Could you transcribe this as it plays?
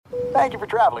Thank you for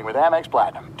traveling with Amex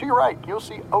Platinum. To your right, you'll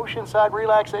see oceanside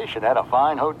relaxation at a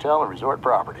fine hotel and resort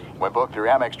property. When booked through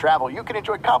Amex Travel, you can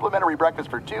enjoy complimentary breakfast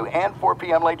for 2 and 4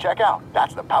 p.m. late checkout.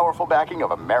 That's the powerful backing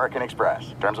of American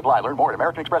Express. Terms apply. Learn more at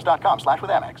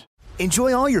americanexpress.com/withAmex.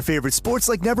 Enjoy all your favorite sports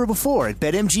like never before at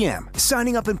BetMGM.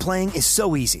 Signing up and playing is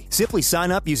so easy. Simply sign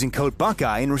up using code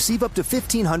Buckeye and receive up to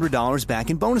 $1,500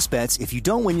 back in bonus bets if you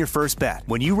don't win your first bet.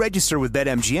 When you register with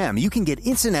BetMGM, you can get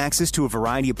instant access to a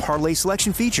variety of parlay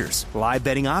selection features, live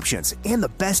betting options, and the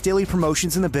best daily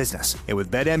promotions in the business. And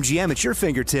with BetMGM at your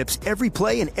fingertips, every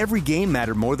play and every game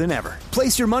matter more than ever.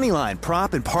 Place your moneyline,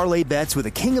 prop, and parlay bets with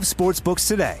the king of sportsbooks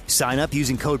today. Sign up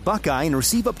using code Buckeye and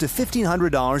receive up to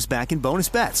 $1,500 back in bonus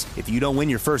bets if you don't win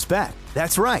your first bet.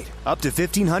 That's right, up to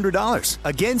 $1,500.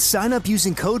 Again, sign up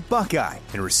using code Buckeye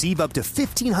and receive up to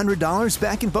 $1,500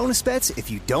 back in bonus bets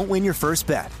if you don't win your first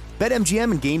bet.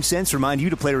 BetMGM and GameSense remind you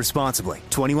to play responsibly.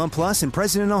 21 plus and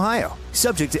present in Ohio.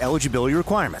 Subject to eligibility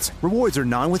requirements. Rewards are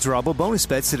non-withdrawable bonus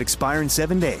bets that expire in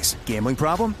 7 days. Gambling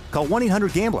problem? Call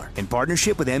 1-800-GAMBLER in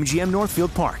partnership with MGM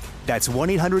Northfield Park. That's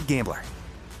 1-800-GAMBLER.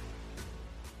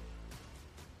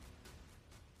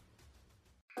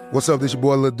 What's up, this your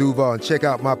boy Lil Duval, and check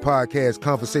out my podcast,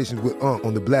 Conversations with Unc,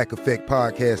 on the Black Effect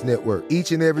Podcast Network.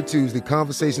 Each and every Tuesday,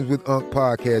 Conversations with Unc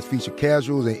podcast feature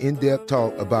casuals and in-depth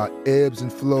talk about ebbs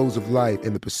and flows of life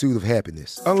and the pursuit of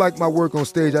happiness. Unlike my work on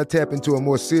stage, I tap into a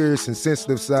more serious and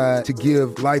sensitive side to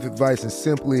give life advice and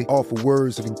simply offer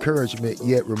words of encouragement,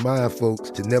 yet remind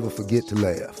folks to never forget to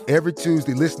laugh. Every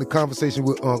Tuesday, listen to Conversation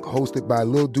with Unc, hosted by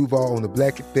Lil Duval on the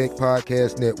Black Effect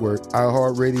Podcast Network,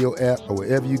 iHeartRadio app, or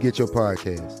wherever you get your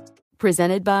podcasts.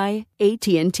 Presented by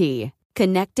AT&T.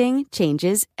 Connecting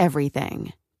changes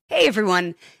everything. Hey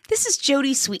everyone, this is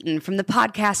Jody Sweeten from the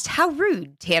podcast How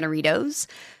Rude, Tanneritos.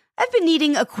 I've been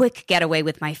needing a quick getaway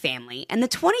with my family, and the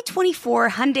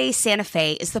 2024 Hyundai Santa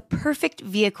Fe is the perfect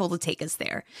vehicle to take us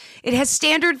there. It has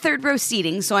standard third-row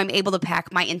seating, so I'm able to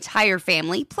pack my entire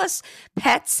family, plus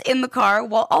pets, in the car,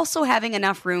 while also having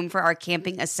enough room for our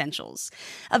camping essentials.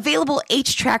 Available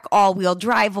H-Track all-wheel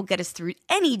drive will get us through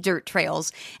any dirt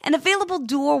trails, and available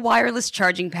dual wireless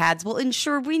charging pads will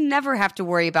ensure we never have to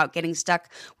worry about getting stuck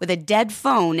with a dead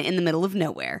phone in the middle of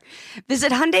nowhere.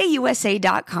 Visit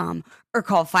HyundaiUSA.com or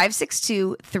call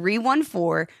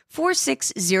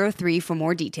 562-314-4603 for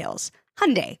more details.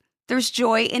 Hyundai, there's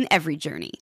joy in every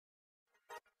journey.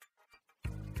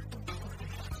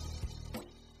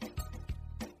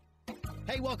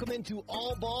 Hey, welcome into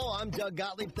All Ball. I'm Doug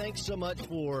Gottlieb. Thanks so much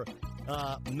for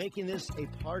making this a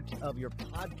part of your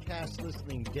podcast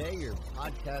listening day, your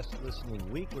podcast listening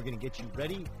week. We're going to get you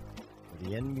ready for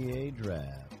the NBA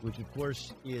draft, which, of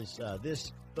course, is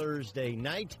this Thursday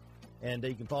night. And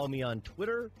you can follow me on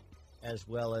Twitter, as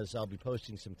well as I'll be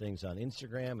posting some things on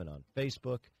Instagram and on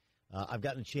Facebook. I've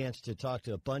gotten a chance to talk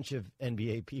to a bunch of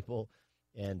NBA people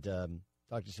and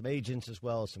talk to some agents as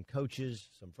well as some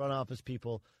coaches, some front office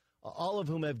people, all of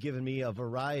whom have given me a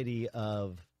variety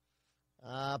of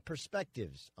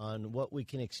perspectives on what we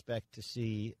can expect to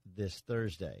see this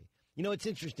Thursday. You know, it's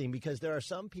interesting because there are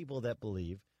some people that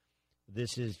believe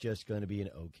this is just going to be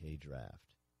an okay draft.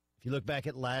 If you look back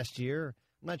at last year,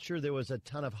 I'm not sure there was a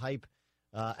ton of hype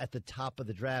at the top of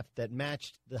the draft that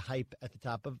matched the hype at the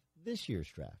top of this year's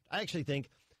draft. I actually think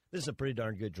this is a pretty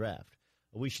darn good draft.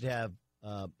 We should have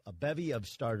a bevy of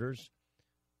starters,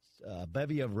 a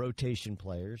bevy of rotation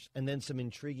players, and then some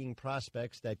intriguing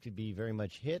prospects that could be very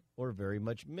much hit or very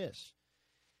much miss.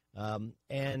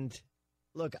 And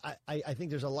look, I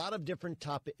think there's a lot of different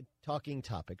talking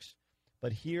topics,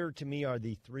 but here to me are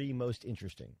the three most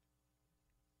interesting.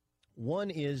 One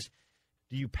is,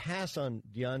 do you pass on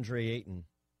DeAndre Ayton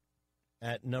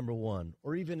at number one,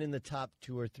 or even in the top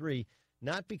two or three,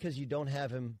 not because you don't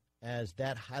have him as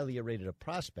that highly rated a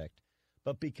prospect,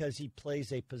 but because he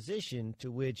plays a position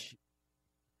to which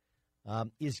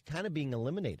is kind of being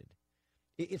eliminated.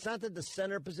 It's not that the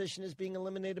center position is being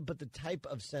eliminated, but the type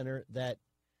of center that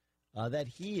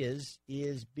he is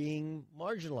being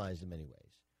marginalized in many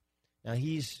ways. Now,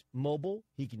 he's mobile.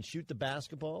 He can shoot the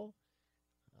basketball.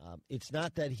 It's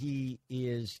not that he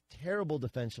is terrible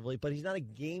defensively, but he's not a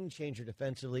game changer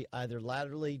defensively, either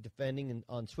laterally defending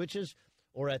on switches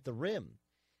or at the rim.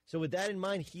 So with that in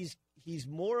mind, he's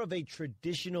more of a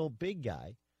traditional big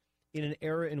guy in an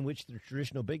era in which the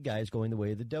traditional big guy is going the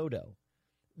way of the dodo.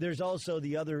 There's also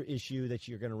the other issue that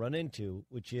you're going to run into,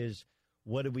 which is,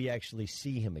 what do we actually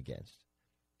see him against?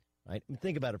 Right?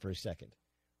 Think about it for a second.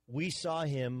 We saw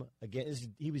him against,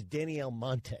 he was Danny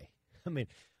Almonte. I mean,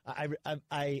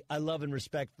 I love and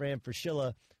respect Fran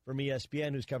Fraschilla from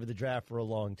ESPN, who's covered the draft for a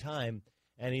long time.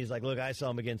 And he's like, look, I saw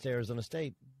him against Arizona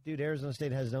State. Dude, Arizona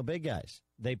State has no big guys.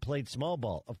 They played small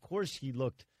ball. Of course he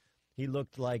looked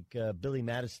like Billy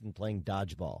Madison playing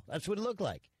dodgeball. That's what it looked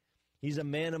like. He's a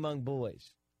man among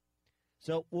boys.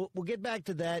 So we'll get back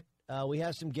to that. We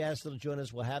have some guests that will join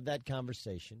us. We'll have that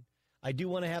conversation. I do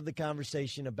want to have the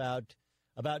conversation about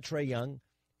Trae Young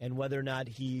and whether or not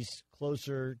he's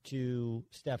closer to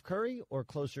Steph Curry or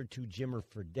closer to Jimmer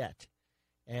Fredette,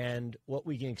 and what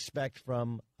we can expect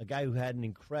from a guy who had an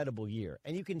incredible year.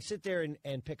 And you can sit there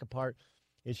and pick apart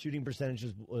his shooting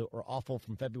percentages were awful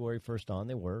from February 1st on.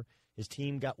 They were. His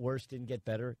team got worse, didn't get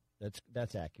better.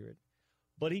 That's accurate.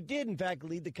 But he did, in fact,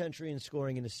 lead the country in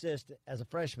scoring and assists as a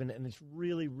freshman, and it's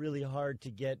really, really hard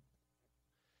to get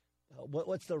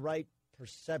what's the right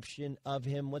perception of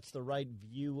him, what's the right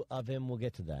view of him. We'll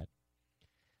get to that.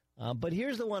 But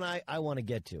here's the one I want to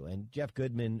get to. And Jeff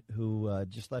Goodman, who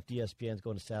just left ESPN, is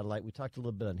going to Satellite. We talked a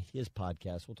little bit on his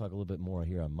podcast. We'll talk a little bit more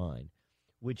here on mine,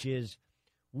 which is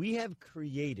we have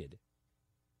created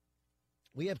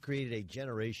a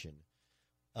generation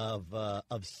of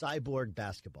cyborg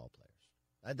basketball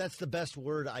players. That's the best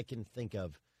word I can think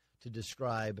of to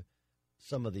describe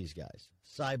some of these guys.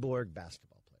 Cyborg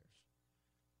basketball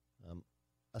players.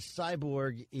 A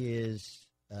cyborg is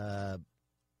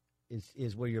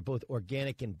where you're both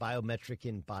organic and biometric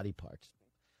in body parts.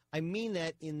 I mean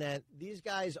that in that these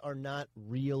guys are not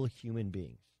real human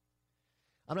beings.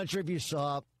 I'm not sure if you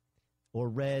saw or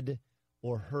read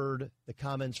or heard the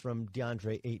comments from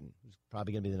DeAndre Ayton, who's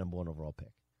probably going to be the number 1 overall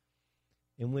pick,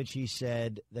 in which he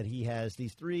said that he has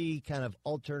these 3 kind of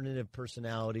alternative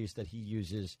personalities that he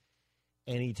uses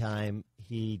anytime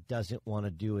he doesn't want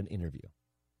to do an interview.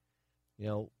 You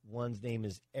know, one's name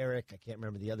is Eric. I can't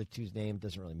remember the other 2's name. It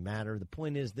doesn't really matter. The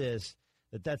point is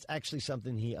that's actually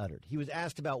something he uttered. He was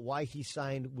asked about why he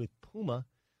signed with Puma,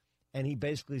 and he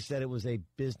basically said it was a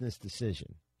business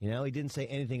decision. You know, he didn't say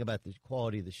anything about the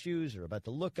quality of the shoes or about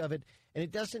the look of it. And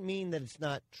it doesn't mean that it's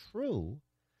not true.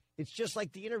 It's just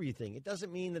like the interview thing. It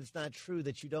doesn't mean that it's not true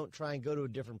that you don't try and go to a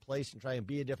different place and try and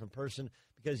be a different person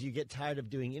because you get tired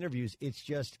of doing interviews. It's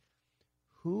just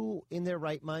who in their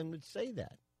right mind would say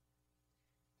that?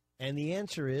 And the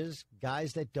answer is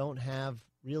guys that don't have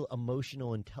real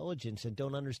emotional intelligence and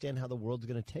don't understand how the world's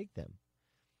going to take them.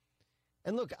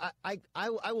 And look, I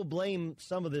will blame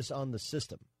some of this on the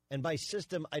system. And by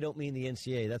system, I don't mean the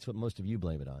NCAA. That's what most of you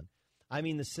blame it on. I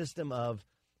mean the system of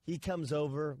he comes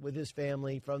over with his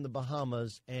family from the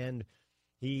Bahamas and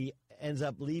he ends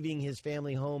up leaving his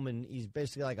family home, and he's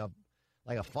basically like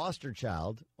a foster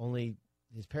child, only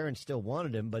his parents still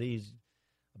wanted him, but he's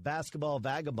a basketball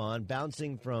vagabond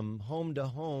bouncing from home to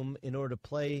home in order to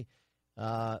play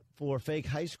for fake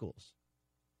high schools.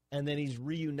 And then he's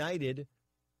reunited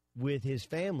with his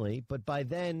family, but by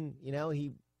then, you know,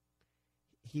 he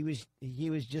was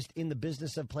just in the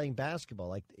business of playing basketball.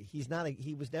 Like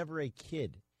he was never a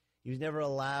kid. He was never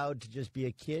allowed to just be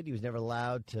a kid. He was never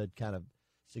allowed to kind of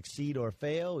succeed or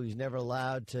fail. He was never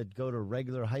allowed to go to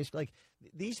regular high school. Like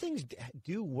these things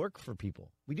do work for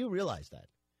people. We do realize that.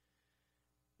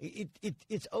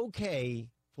 It's okay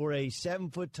for a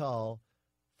 7-foot-tall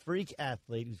freak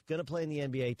athlete who's going to play in the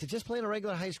NBA to just play in a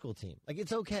regular high school team. Like,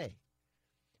 it's okay.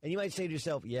 And you might say to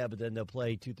yourself, yeah, but then they'll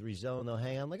play 2-3 zone, they'll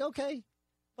hang on. Like, okay,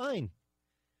 fine.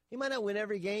 He might not win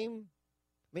every game.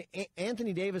 I mean,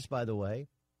 Anthony Davis, by the way,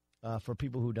 for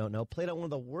people who don't know, played on one of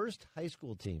the worst high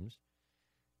school teams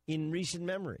in recent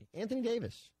memory. Anthony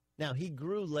Davis. Now, he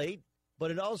grew late, but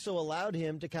it also allowed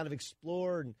him to kind of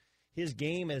explore his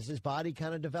game as his body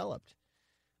kind of developed.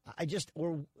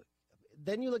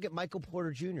 Then you look at Michael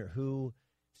Porter Jr., who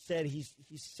said he's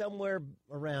somewhere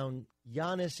around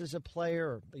Giannis as a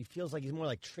player, but he feels like he's more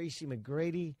like Tracy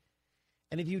McGrady.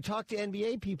 And if you talk to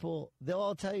NBA people, they'll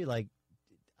all tell you, like,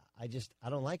 I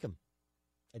don't like him.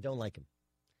 I don't like him.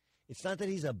 It's not that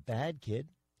he's a bad kid.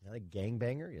 He's not a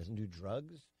gangbanger. He doesn't do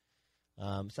drugs.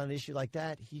 It's not an issue like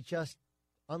that. He's just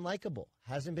unlikable.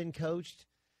 Hasn't been coached.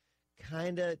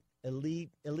 Kind of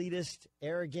elitist,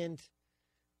 arrogant.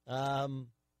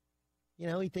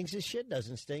 He thinks his shit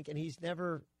doesn't stink, and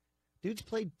dude's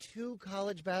played 2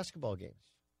 college basketball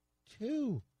games.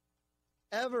 2.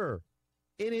 Ever.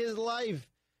 In his life.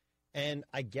 And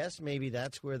I guess maybe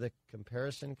that's where the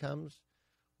comparison comes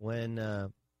when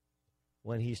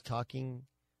he's talking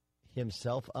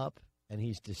himself up and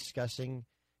he's discussing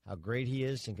how great he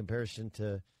is in comparison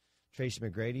to Tracy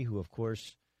McGrady, who, of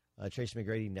course, Tracy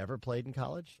McGrady never played in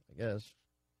college, I guess.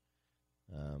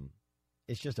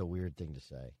 It's just a weird thing to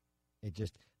say.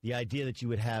 The idea that you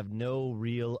would have no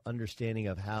real understanding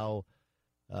of how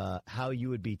you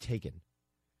would be taken,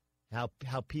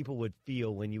 how people would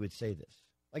feel when you would say this.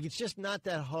 Like, it's just not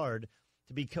that hard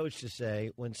to be coached to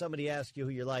say when somebody asks you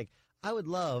who you're like, I would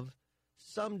love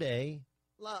someday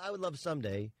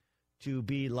to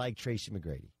be like Tracy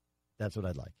McGrady. That's what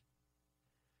I'd like.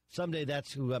 Someday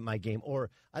that's who at my game. Or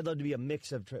I'd love to be a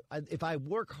mix of, if I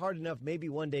work hard enough, maybe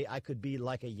one day I could be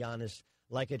like a Giannis,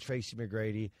 like a Tracy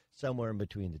McGrady, somewhere in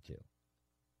between the two.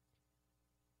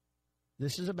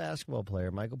 This is a basketball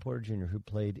player, Michael Porter Jr., who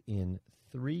played in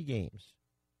 3 games.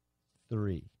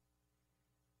 3.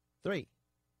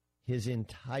 His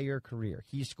entire career.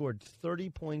 He scored 30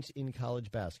 points in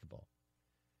college basketball.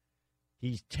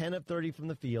 He's 10 of 30 from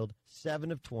the field,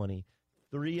 7 of 20,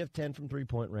 3 of 10 from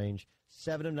three-point range,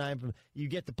 7 of 9 from... You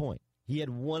get the point. He had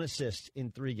 1 assist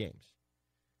in 3 games.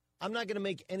 I'm not going to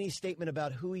make any statement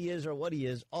about who he is or what he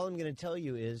is. All I'm going to tell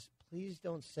you is, please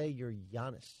don't say you're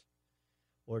Giannis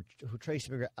or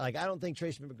Tracy McGrady. Like, I don't think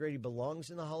Tracy McGrady belongs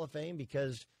in the Hall of Fame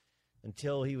because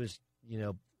until he was,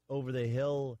 over the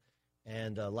hill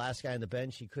and last guy on the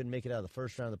bench, he couldn't make it out of the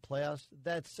first round of the playoffs.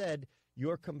 That said,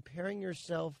 you're comparing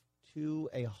yourself to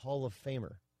a Hall of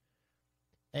Famer.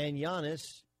 And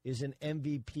Giannis is an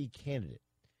MVP candidate.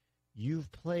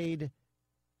 You've played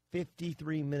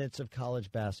 53 minutes of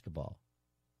college basketball.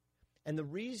 And the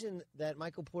reason that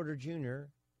Michael Porter Jr.,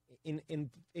 in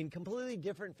completely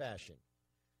different fashion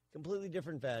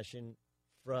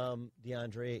from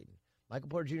DeAndre Ayton. Michael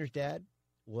Porter Jr.'s dad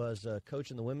was a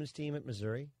coach on the women's team at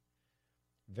Missouri.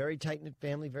 Very tight-knit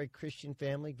family, very Christian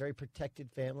family, very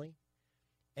protected family.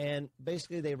 And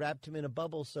basically they wrapped him in a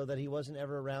bubble so that he wasn't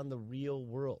ever around the real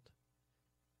world.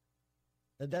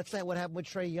 And that's not what happened with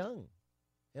Trae Young.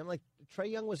 And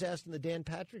Trae Young was asked in the Dan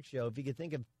Patrick Show if he could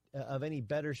think of any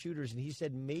better shooters, and he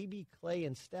said maybe Clay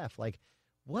and Steph. Like,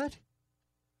 what?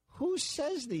 Who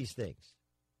says these things?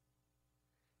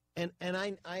 And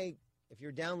I if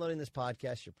you're downloading this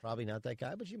podcast, you're probably not that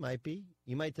guy, but you might be.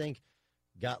 You might think,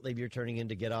 Gottlieb, you're turning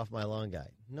into get off my lawn guy.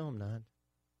 No, I'm not.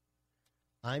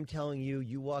 I'm telling you,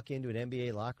 you walk into an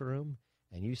NBA locker room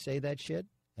and you say that shit,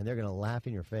 and they're going to laugh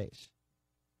in your face.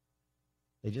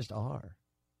 They just are.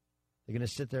 They're going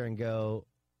to sit there and go,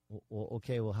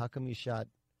 well, how come you shot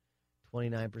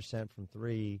 29% from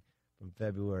 3 from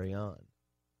February on?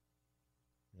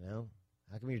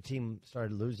 How come your team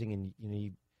started losing and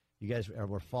you guys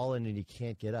were falling and you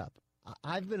can't get up?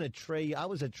 I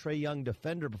was a Trae Young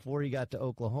defender before he got to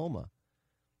Oklahoma.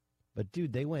 But,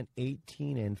 dude, they went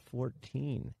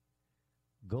 18-14.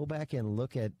 Go back and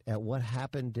look at what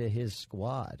happened to his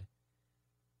squad.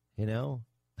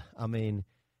 I mean,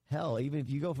 hell, even if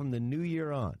you go from the new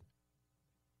year on,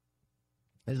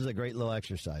 this is a great little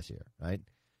exercise here, right?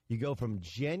 You go from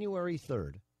January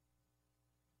 3rd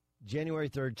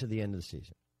to the end of the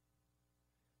season.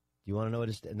 Do you want to know what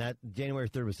it is? And that January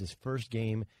 3rd was his first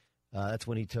game. That's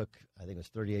when he took, I think it was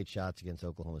 38 shots against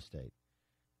Oklahoma State.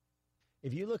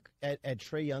 If you look at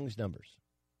Trae Young's numbers,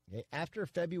 okay, after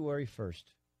February 1st,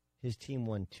 his team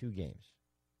won 2 games.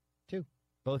 2.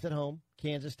 Both at home,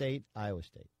 Kansas State, Iowa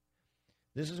State.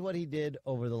 This is what he did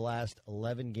over the last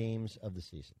 11 games of the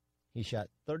season. He shot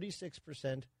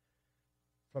 36%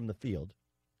 from the field,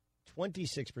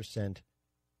 26%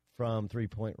 from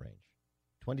three-point range.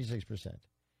 26%.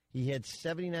 He had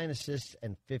 79 assists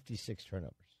and 56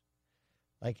 turnovers.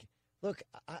 Look,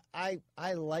 I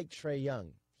like Trae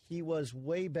Young. He was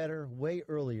way better, way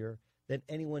earlier than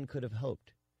anyone could have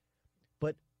hoped.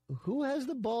 But who has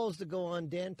the balls to go on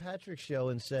Dan Patrick's show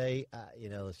and say,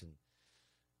 listen,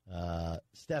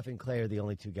 Steph and Clay are the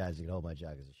only 2 guys that can hold my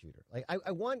job as a shooter.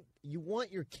 You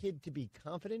want your kid to be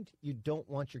confident. You don't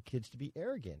want your kids to be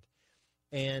arrogant.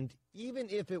 And even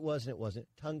if it wasn't,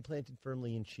 tongue planted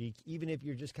firmly in cheek, even if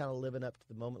you're just kind of living up to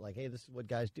the moment, like, hey, this is what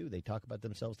guys do. They talk about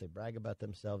themselves. They brag about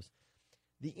themselves.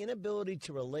 The inability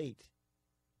to relate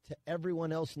to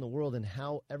everyone else in the world and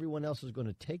how everyone else is going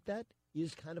to take that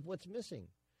is kind of what's missing.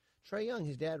 Trae Young,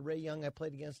 his dad, Ray Young, I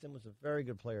played against him, was a very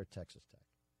good player at Texas Tech.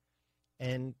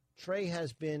 And Trae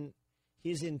has been,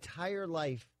 his entire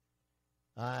life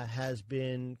has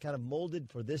been kind of molded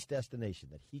for this destination,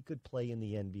 that he could play in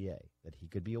the NBA, that he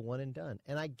could be a one and done.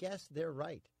 And I guess they're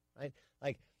right?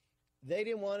 Like, they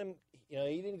didn't want him,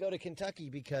 he didn't go to Kentucky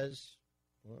because,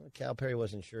 Calipari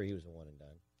wasn't sure he was a one and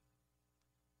done.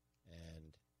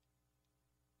 And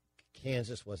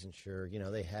Kansas wasn't sure.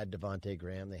 They had Devontae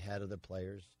Graham. They had other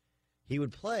players. He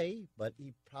would play, but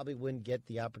he probably wouldn't get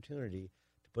the opportunity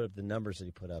to put up the numbers that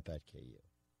he put up at KU.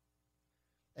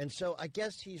 And so I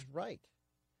guess he's right,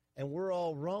 and we're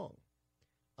all wrong.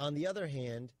 On the other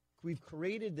hand, we've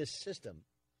created this system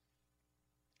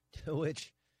to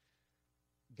which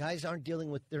guys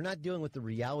they're not dealing with the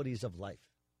realities of life.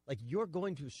 Like, you're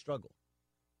going to struggle.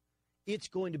 It's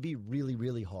going to be really,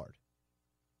 really hard.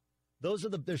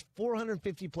 There's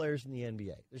 450 players in the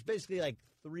NBA. There's basically like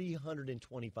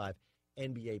 325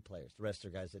 NBA players. The rest are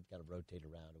guys that kind of rotate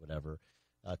around or whatever,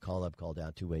 call up, call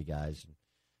down, two-way guys.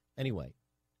 Anyway,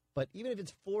 but even if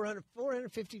it's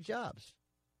 450 jobs,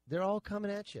 they're all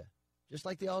coming at you, just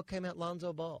like they all came at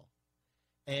Lonzo Ball.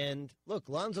 And look,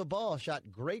 Lonzo Ball shot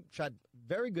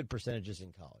very good percentages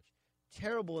in college,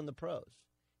 terrible in the pros.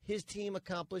 His team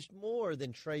accomplished more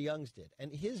than Trae Young's did,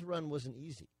 and his run wasn't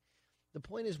easy. The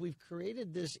point is we've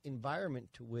created this environment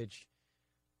to which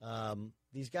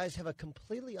these guys have a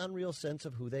completely unreal sense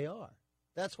of who they are.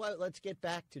 That's why let's get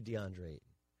back to DeAndre Ayton.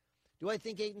 Do I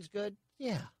think Ayton's good?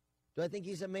 Yeah. Do I think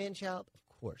he's a man-child?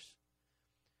 Of course.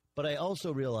 But I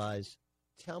also realize,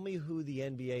 tell me who the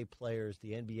NBA players,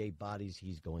 the NBA bodies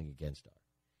he's going against are.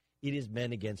 It is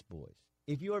men against boys.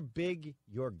 If you're big,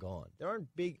 you're gone. There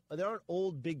aren't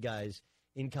old big guys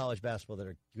in college basketball that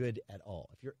are good at all.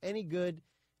 If you're any good,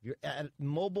 if you're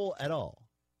mobile at all,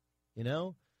 you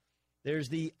know, there's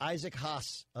the Isaac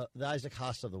Haas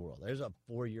of the world. There's a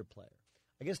 4-year player.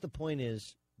 I guess the point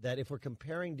is that if we're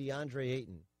comparing DeAndre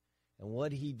Ayton and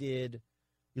what he did,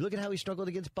 you look at how he struggled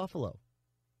against Buffalo.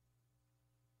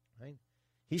 Right?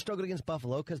 He struggled against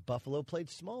Buffalo because Buffalo played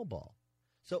small ball.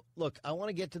 So, look, I want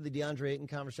to get to the DeAndre Ayton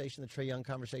conversation, the Trae Young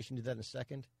conversation, do that in a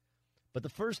second. But the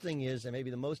first thing is, and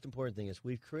maybe the most important thing is,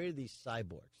 we've created these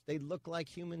cyborgs. They look like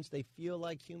humans. They feel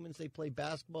like humans. They play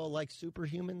basketball like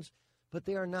superhumans, but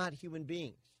they are not human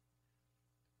beings.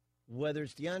 Whether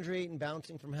it's DeAndre Ayton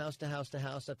bouncing from house to house to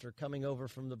house after coming over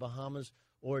from the Bahamas,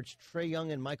 or it's Trae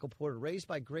Young and Michael Porter, raised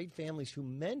by great families who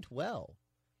meant well,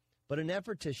 but an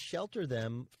effort to shelter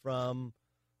them from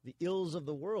the ills of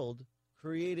the world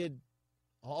created.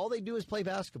 All they do is play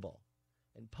basketball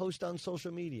and post on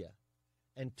social media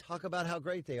and talk about how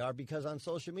great they are, because on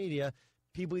social media,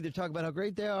 people either talk about how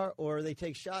great they are or they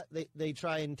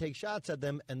try and take shots at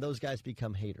them, and those guys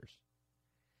become haters.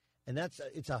 And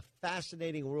it's a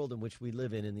fascinating world in which we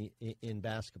live in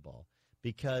basketball,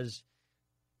 because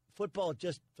football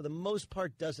just, for the most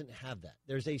part, doesn't have that.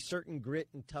 There's a certain grit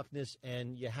and toughness,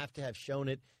 and you have to have shown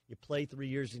it. You play 3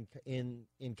 years in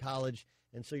college,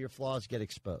 and so your flaws get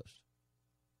exposed.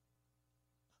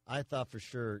 I thought for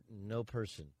sure no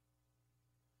person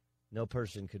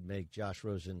could make Josh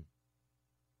Rosen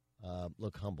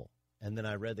look humble. And then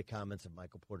I read the comments of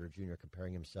Michael Porter Jr.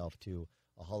 comparing himself to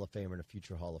a Hall of Famer and a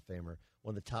future Hall of Famer,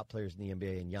 one of the top players in the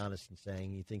NBA, and Giannis, and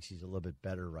saying he thinks he's a little bit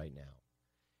better right now,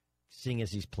 seeing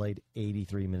as he's played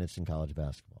 83 minutes in college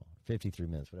basketball, 53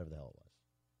 minutes, whatever the hell it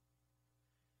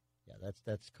was. Yeah,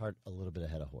 that's cart a little bit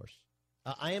ahead of horse.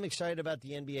 I am excited about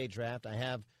the NBA draft. I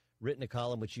have written a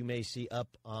column, which you may see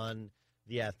up on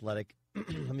The Athletic.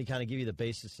 Let me kind of give you the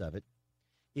basis of it.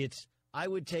 It's, I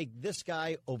would take this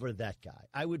guy over that guy.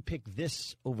 I would pick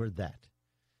this over that.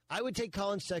 I would take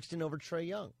Colin Sexton over Trae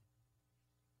Young.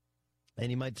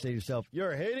 And you might say to yourself,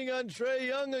 you're hating on Trae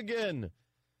Young again.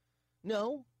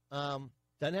 No, doesn't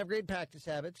have great practice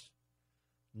habits.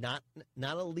 Not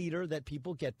a leader that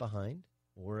people get behind,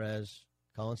 whereas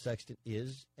Colin Sexton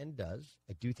is and does.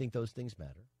 I do think those things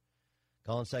matter.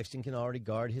 Colin Sexton can already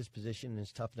guard his position and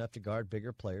is tough enough to guard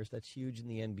bigger players. That's huge in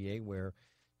the NBA, where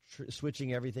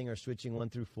switching everything or switching 1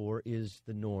 through 4 is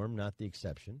the norm, not the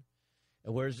exception.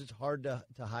 And whereas it's hard to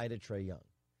hide a Trae Young.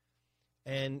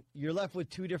 And you're left with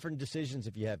two different decisions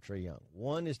if you have Trae Young.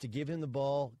 One is to give him the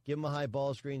ball, give him a high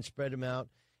ball screen, spread him out,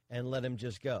 and let him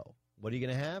just go. What are you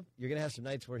going to have? You're going to have some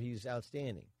nights where he's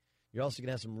outstanding. You're also going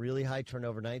to have some really high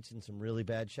turnover nights and some really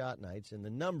bad shot nights. And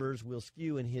the numbers will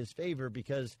skew in his favor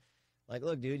because, like,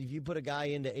 look, dude, if you put a guy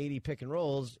into 80 pick and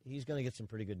rolls, he's going to get some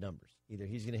pretty good numbers. Either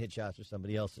he's going to hit shots or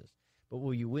somebody else's. But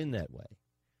will you win that way?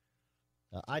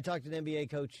 I talked to an NBA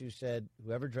coach who said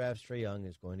whoever drafts Trae Young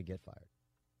is going to get fired.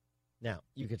 Now,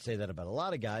 you could say that about a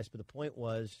lot of guys, but the point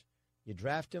was you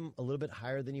draft him a little bit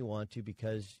higher than you want to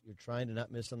because you're trying to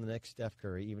not miss on the next Steph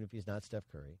Curry, even if he's not Steph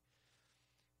Curry.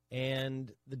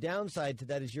 And the downside to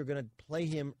that is you're going to play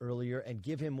him earlier and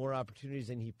give him more opportunities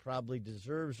than he probably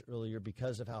deserves earlier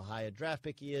because of how high a draft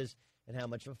pick he is and how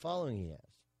much of a following he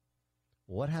has.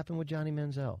 What happened with Johnny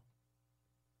Manziel?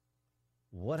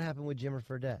 What happened with Jimmer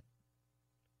Fredette?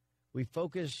 We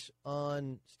focus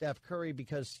on Steph Curry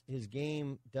because his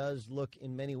game does look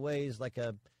in many ways like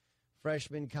a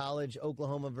freshman college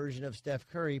Oklahoma version of Steph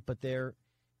Curry, but there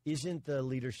isn't the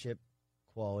leadership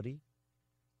quality.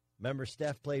 Remember,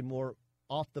 Steph played more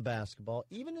off the basketball,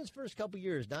 even his first couple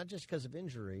years, not just because of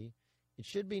injury. It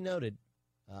should be noted,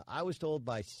 I was told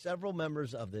by several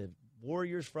members of the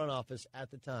Warriors front office at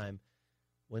the time,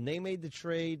 when they made the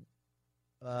trade,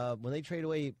 when they traded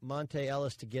away Monte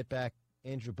Ellis to get back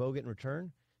Andrew Bogut in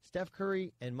return, Steph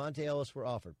Curry and Monte Ellis were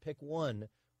offered. Pick one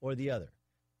or the other.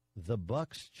 The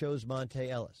Bucks chose Monte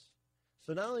Ellis.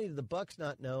 So not only did the Bucks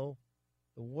not know,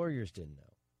 the Warriors didn't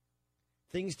know.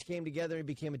 Things came together and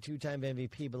became a two-time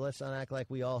MVP, but let's not act like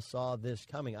we all saw this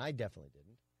coming. I definitely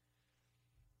didn't.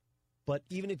 But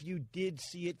even if you did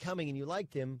see it coming and you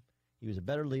liked him, he was a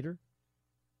better leader.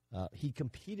 He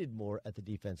competed more at the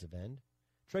defensive end.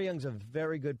 Trae Young's a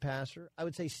very good passer. I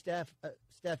would say Steph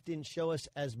didn't show us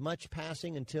as much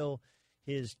passing until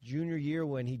his junior year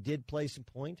when he did play some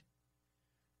point.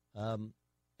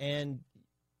 And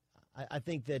I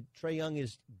think that Trae Young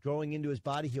is growing into his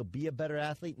body. He'll be a better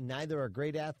athlete. Neither are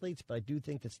great athletes, but I do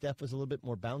think that Steph was a little bit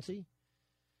more bouncy.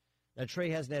 Now,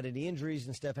 Trae hasn't had any injuries,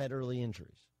 and Steph had early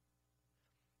injuries.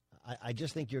 I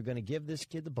just think you're going to give this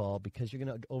kid the ball because you're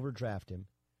going to overdraft him,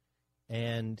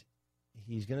 and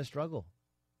he's going to struggle.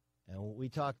 And we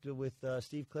talked with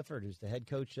Steve Clifford, who's the head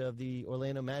coach of the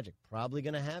Orlando Magic, probably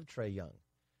going to have Trae Young.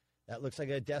 That looks like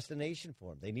a destination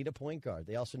for him. They need a point guard.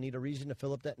 They also need a reason to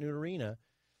fill up that new arena.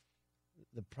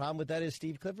 The problem with that is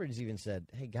Steve Clifford has even said,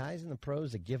 hey, guys in the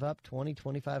pros that give up 20,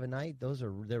 25 a night,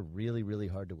 they're really, really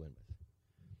hard to win with.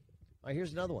 All right,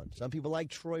 here's another one. Some people like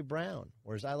Troy Brown,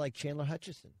 whereas I like Chandler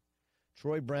Hutchison.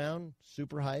 Troy Brown,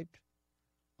 super hyped,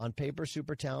 on paper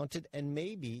super talented, and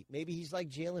maybe he's like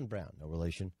Jaylen Brown, no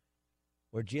relation,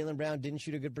 where Jaylen Brown didn't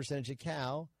shoot a good percentage at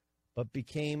Cal, but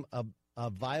became a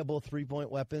viable three-point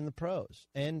weapon in the pros.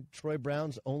 And Troy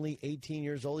Brown's only 18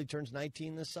 years old. He turns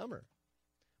 19 this summer.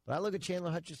 But I look at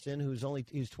Chandler Hutchison, who's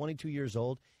 22 years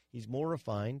old. He's more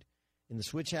refined. In the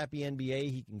switch-happy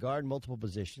NBA, he can guard multiple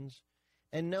positions.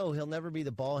 And no, he'll never be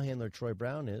the ball handler Troy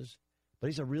Brown is, but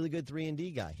he's a really good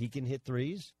 3-and-D guy. He can hit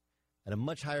threes at a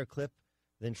much higher clip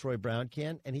than Troy Brown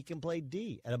can, and he can play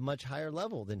D at a much higher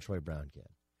level than Troy Brown can.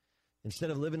 Instead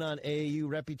of living on AAU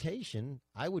reputation,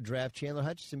 I would draft Chandler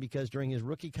Hutchison because during his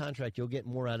rookie contract, you'll get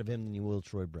more out of him than you will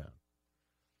Troy Brown.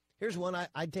 Here's one.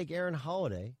 I'd take Aaron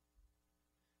Holiday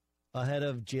ahead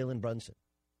of Jalen Brunson.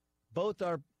 Both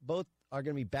are going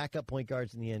to be backup point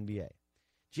guards in the NBA.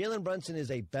 Jalen Brunson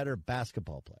is a better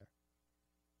basketball player.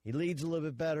 He leads a little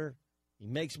bit better. He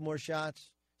makes more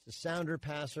shots. He's a sounder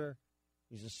passer.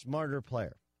 He's a smarter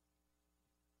player.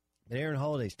 But Aaron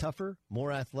Holiday's tougher,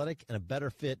 more athletic, and a better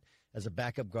fit as a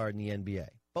backup guard in the NBA.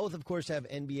 Both, of course, have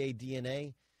NBA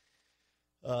DNA.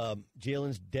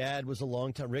 Jalen's dad was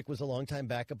Rick was a long-time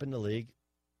backup in the league.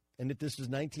 And if this was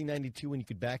 1992 when you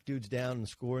could back dudes down and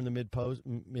score in the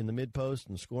mid-post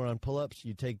and score on pull-ups,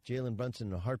 you take Jalen Brunson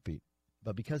in a heartbeat.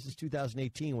 But because it's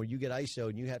 2018 where you get ISO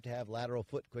and you have to have lateral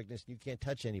foot quickness and you can't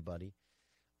touch anybody,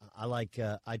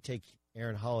 I'd take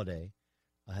Aaron Holiday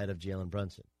ahead of Jalen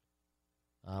Brunson.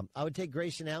 I would take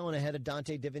Grayson Allen ahead of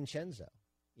Dante DiVincenzo.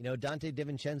 You know, Dante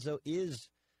DiVincenzo is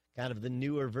kind of the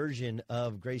newer version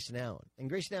of Grayson Allen. And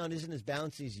Grayson Allen isn't as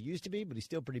bouncy as he used to be, but he's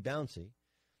still pretty bouncy.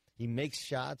 He makes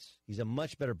shots. He's a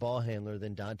much better ball handler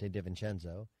than Dante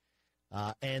DiVincenzo.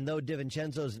 And though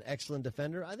DiVincenzo is an excellent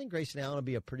defender, I think Grayson Allen will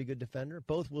be a pretty good defender.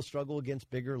 Both will struggle against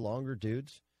bigger, longer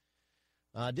dudes.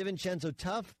 DiVincenzo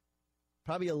tough,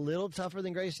 probably a little tougher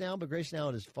than Grayson Allen, but Grayson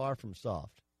Allen is far from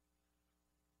soft.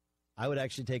 I would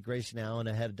actually take Grayson Allen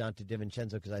ahead of Dante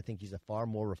DiVincenzo because I think he's a far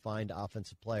more refined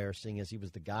offensive player, seeing as he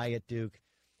was the guy at Duke,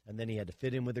 and then he had to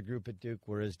fit in with a group at Duke,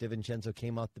 whereas DiVincenzo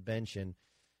came off the bench and,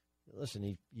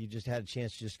 listen, you just had a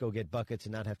chance to just go get buckets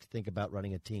and not have to think about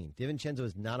running a team. DiVincenzo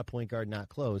is not a point guard, not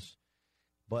close,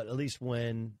 but at least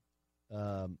when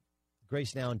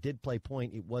Grayson Allen did play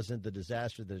point, it wasn't the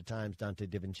disaster that at times Dante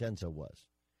DiVincenzo was.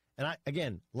 And I,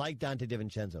 again, like Dante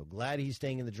DiVincenzo, glad he's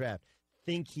staying in the draft.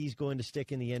 Think he's going to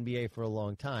stick in the NBA for a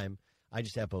long time. I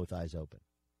just have both eyes open.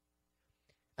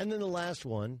 And then the last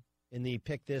one in the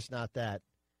pick this, not that,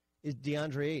 is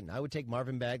DeAndre Ayton. I would take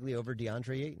Marvin Bagley over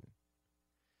DeAndre Ayton.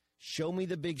 Show me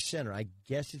the big center. I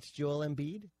guess it's Joel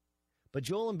Embiid. But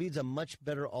Joel Embiid's a much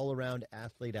better all-around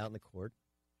athlete out in the court.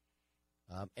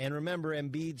 And remember,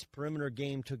 Embiid's perimeter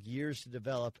game took years to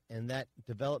develop, and that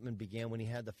development began when he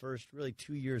had the first really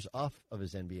 2 years off of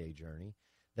his NBA journey.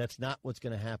 That's not what's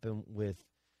going to happen with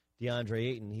DeAndre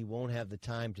Ayton. He won't have the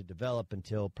time to develop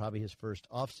until probably his first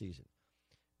offseason.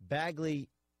 Bagley,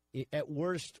 at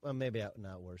worst, well, maybe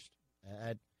not worst,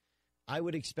 I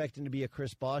would expect him to be a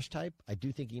Chris Bosh type. I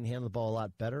do think he can handle the ball a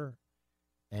lot better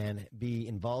and be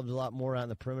involved a lot more out in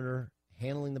the perimeter,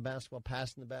 handling the basketball,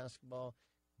 passing the basketball,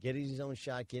 getting his own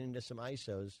shot, getting into some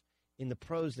ISOs in the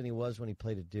pros than he was when he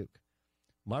played at Duke.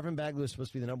 Marvin Bagley was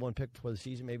supposed to be the number one pick before the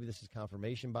season. Maybe this is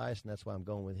confirmation bias, and that's why I'm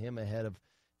going with him ahead of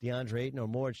DeAndre Ayton. Or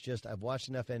more, it's just I've watched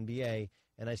enough NBA,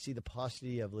 and I see the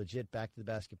paucity of legit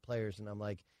back-to-the-basket players, and I'm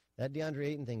like, that DeAndre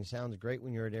Ayton thing sounds great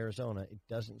when you're at Arizona. It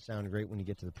doesn't sound great when you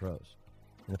get to the pros.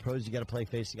 In the pros, you got to play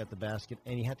facing out the basket,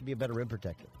 and you have to be a better rim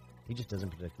protector. He just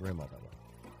doesn't protect the rim all that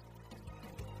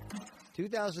well.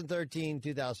 2013,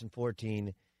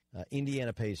 2014,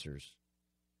 Indiana Pacers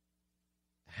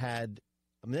had,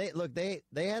 they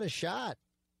had a shot.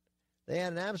 They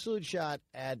had an absolute shot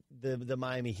at the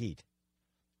Miami Heat.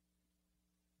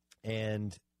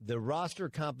 And the roster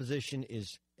composition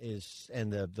is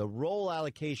and the role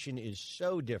allocation is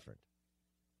so different.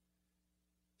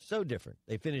 So different.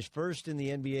 They finished first in the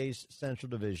NBA's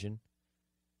Central Division.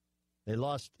 They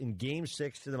lost in Game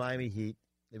 6 to the Miami Heat.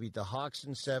 They beat the Hawks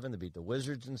in 7. They beat the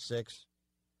Wizards in 6.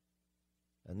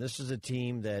 And this is a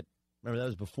team that, remember, that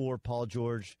was before Paul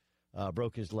George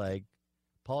broke his leg.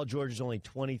 Paul George is only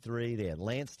 23. They had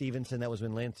Lance Stevenson. That was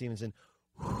when Lance Stevenson.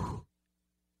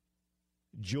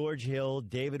 George Hill,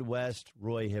 David West,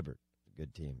 Roy Hibbert.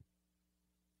 Good team.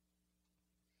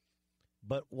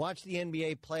 But watch the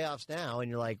NBA playoffs now, and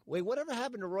you're like, wait, whatever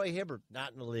happened to Roy Hibbert?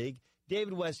 Not in the league.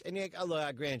 David West, and you're like, oh,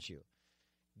 I grant you.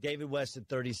 David West at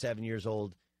 37 years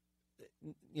old,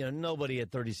 nobody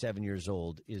at 37 years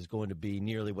old is going to be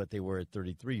nearly what they were at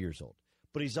 33 years old.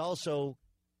 But he's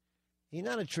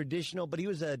not a traditional, but he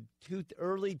was a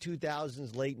early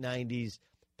 2000s, late 90s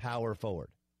power forward.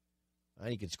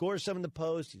 He can score some in the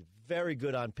post. He's very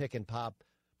good on pick and pop,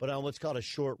 but on what's called a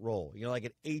short roll. Like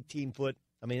an 18-foot.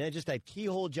 Just that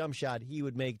keyhole jump shot he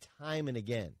would make time and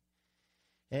again.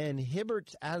 And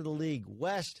Hibbert's out of the league.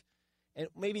 West,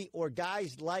 or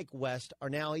guys like West are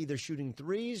now either shooting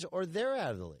threes or they're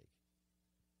out of the league.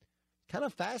 Kind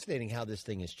of fascinating how this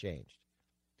thing has changed.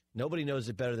 Nobody knows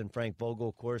it better than Frank Vogel,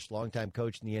 of course, longtime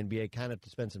coach in the NBA. Kind of have to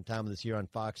spend some time with us here on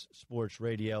Fox Sports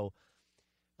Radio.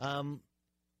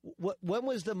 When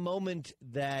was the moment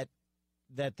that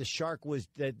the shark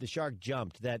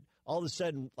jumped, that all of a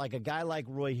sudden, like a guy like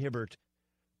Roy Hibbert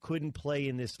couldn't play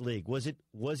in this league? Was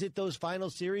it those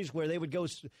final series where they would go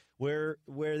where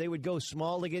they would go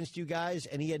small against you guys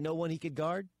and he had no one he could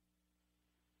guard?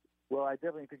 Well, I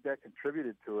definitely think that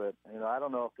contributed to it. I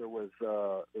don't know if there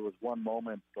was one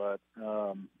moment, but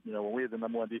when we had the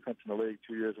number one defense in the league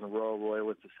 2 years in a row, Roy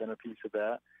was the centerpiece of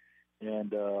that,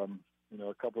 and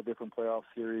a couple of different playoff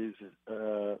series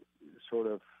sort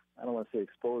of, I don't want to say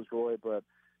exposed Roy, but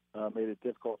made it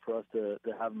difficult for us to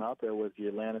have him out there. Was the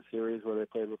Atlanta series where they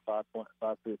played with 5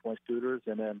 3-point shooters,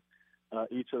 and then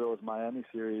each of those Miami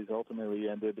series ultimately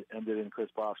ended in Chris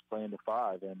Bosh playing the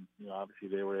 5, and obviously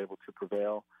they were able to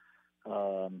prevail.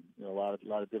 A lot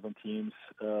of different teams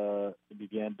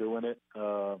began doing it,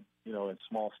 in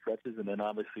small stretches, and then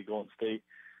obviously Golden State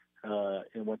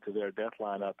and went to their death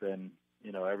lineup, and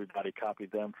everybody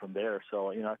copied them from there. So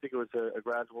I think it was a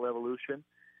gradual evolution.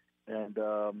 And,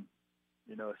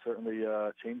 certainly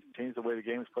changed the way the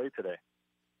game is played today.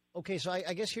 Okay, so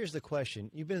I guess here's the question.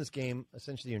 You've been in this game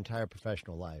essentially your entire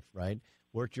professional life, right?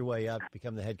 Worked your way up,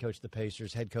 become the head coach of the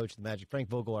Pacers, head coach of the Magic. Frank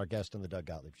Vogel, our guest on the Doug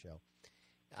Gottlieb Show.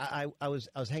 I was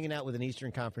hanging out with an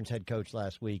Eastern Conference head coach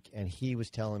last week, and he was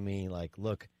telling me, like,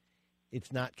 look,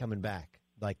 it's not coming back.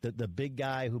 Like, the big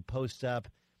guy who posts up,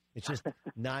 it's just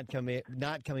not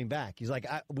coming back. He's like,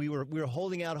 we were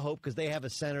holding out hope because they have a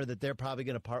center that they're probably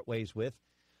going to part ways with.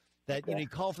 That you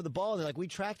call for the ball, and they're like, we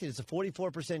tracked it. It's a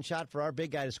 44% shot for our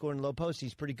big guy to score in low post.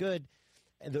 He's pretty good.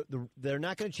 And they're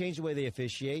not going to change the way they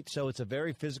officiate, so it's a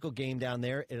very physical game down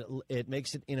there. It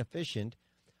makes it inefficient.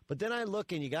 But then I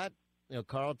look, and you got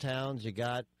Karl Towns, you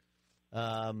got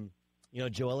Joel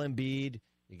Embiid,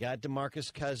 you got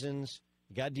DeMarcus Cousins.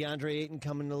 You got DeAndre Ayton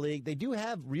coming in the league. They do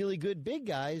have really good big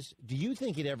guys. Do you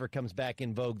think it ever comes back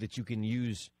in vogue that you can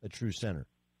use a true center?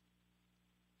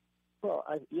 Well,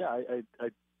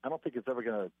 I don't think it's ever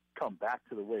going to come back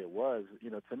to the way it was.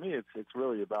 To me, it's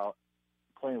really about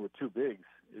playing with two bigs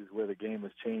is where the game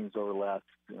has changed over the last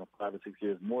 5 or 6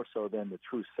 years, more so than the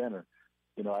true center.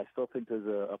 I still think there's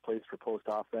a place for post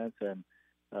offense, and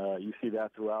you see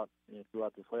that throughout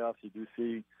the playoffs. You do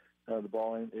see the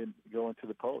ball go into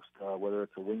the post, whether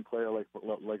it's a wing player like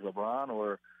LeBron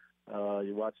or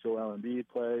you watch Joel Embiid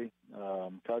play,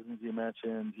 Cousins you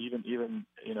mentioned, even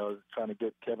trying to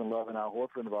get Kevin Love and Al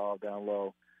Horford involved down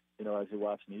low, as you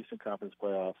watch in the Eastern Conference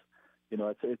playoffs.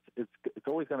 It's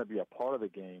always going to be a part of the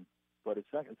game, but it's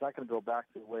not going to go back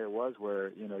to the way it was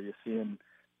where you're seeing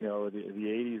the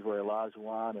 80s where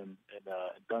Olajuwon and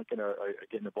Duncan are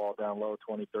getting the ball down low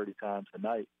 20, 30 times a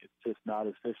night. It's just not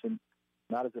as efficient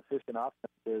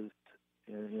offense is,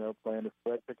 playing the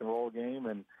spread pick and roll game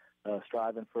and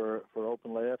striving for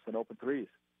open layups and open threes.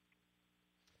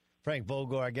 Frank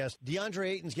Vogel, our guest. DeAndre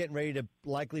Ayton's getting ready to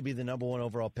likely be the number 1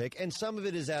 overall pick, and some of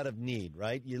it is out of need,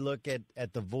 right? You look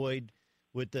at the void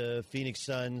with the Phoenix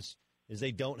Suns is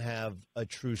they don't have a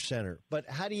true center. But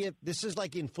this is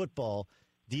like in football,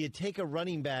 do you take a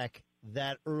running back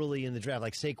that early in the draft,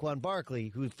 like Saquon Barkley,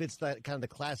 who fits that kind of the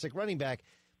classic running back,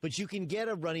 but you can get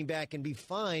a running back and be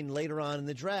fine later on in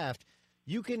the draft?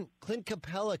 Clint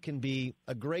Capella can be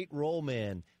a great role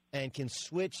man and can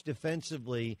switch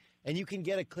defensively, and you can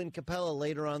get a Clint Capella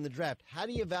later on in the draft. How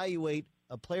do you evaluate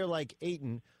a player like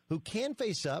Ayton, who can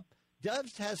face up,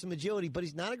 does have some agility, but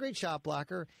he's not a great shot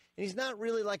blocker, and he's not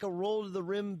really like a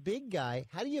roll-to-the-rim big guy?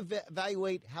 How do you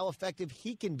evaluate how effective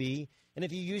he can be, and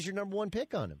if you use your number one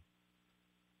pick on him?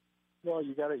 Well,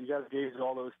 you got to gauge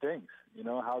all those things. You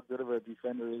know, how good of a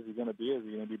defender is he going to be? Is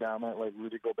he going to be dominant like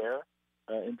Rudy Gobert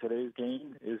in today's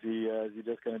game? Is he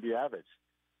just going to be average?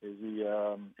 Is he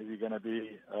going to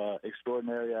be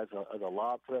extraordinary as a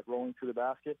lob threat rolling to the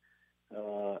basket?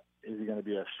 Is he going to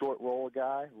be a short roll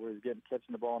guy where he's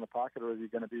catching the ball in the pocket, or is he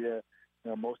going to be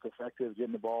most effective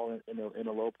getting the ball in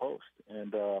a low post?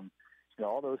 And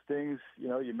all those things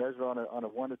you measure on a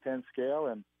 1 to 10 scale,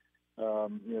 and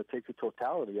take the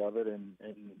totality of it, and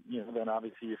then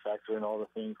obviously you factor in all the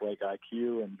things like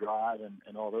IQ and drive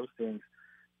and all those things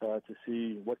to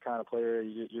see what kind of player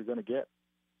you're going to get.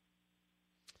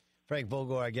 Frank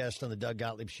Vogel, our guest on the Doug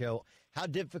Gottlieb Show. How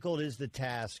difficult is the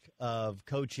task of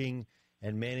coaching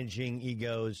and managing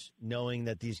egos, knowing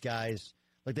that these guys,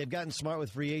 like, they've gotten smart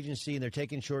with free agency and they're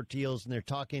taking short deals and they're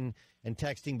talking and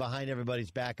texting behind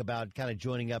everybody's back about kind of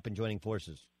joining up and joining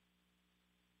forces?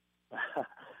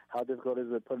 How difficult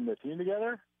is it putting the team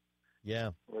together?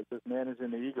 Yeah, or just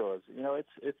managing the egos.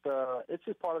 It's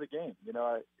just part of the game.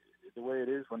 The way it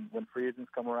is when free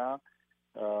agents come around.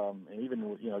 And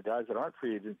even guys that aren't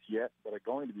free agents yet but are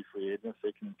going to be free agents,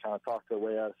 they can kind of talk their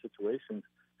way out of situations.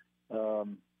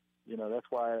 That's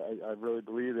why I really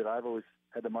believe that I've always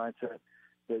had the mindset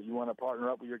that you want to partner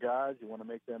up with your guys, you want to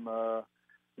make them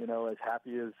as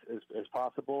happy as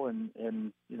possible,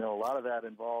 and a lot of that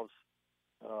involves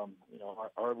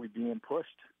are we being pushed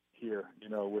here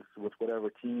with whatever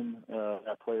team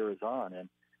that player is on, and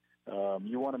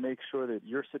you want to make sure that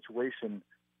your situation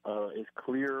is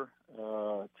clear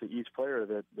to each player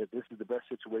that this is the best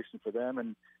situation for them,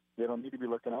 and they don't need to be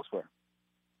looking elsewhere.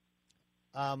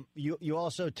 You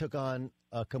also took on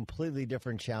a completely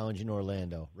different challenge in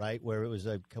Orlando, right? Where it was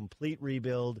a complete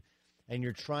rebuild, and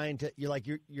you're torn,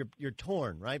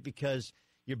 right? Because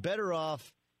you're better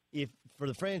off for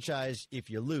the franchise if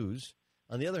you lose.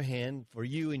 On the other hand, for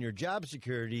you and your job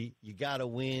security, you got to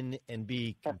win and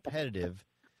be competitive.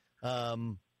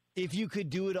 If you could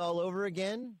do it all over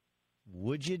again,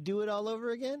 would you do it all over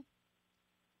again?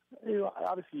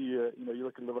 Obviously, you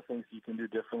look at little things you can do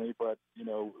differently, but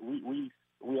we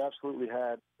absolutely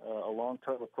had a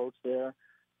long-term approach there.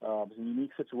 It was a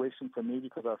unique situation for me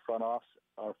because our front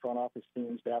office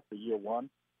changed after year one,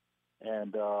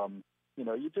 and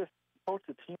you just approach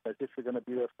the team as if you're going to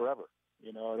be there forever.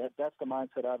 That's the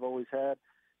mindset I've always had.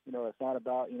 It's not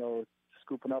about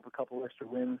scooping up a couple extra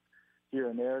wins here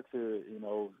and there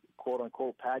to quote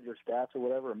unquote pad your stats or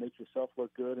whatever, or make yourself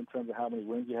look good in terms of how many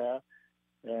wins you have.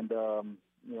 And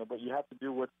but you have to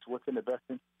do what's in the best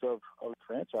interest of the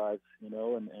franchise,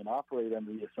 and operate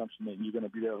under the assumption that you're going to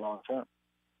be there long term.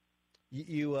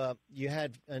 You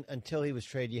had until he was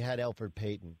traded, you had Elfrid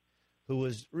Payton, who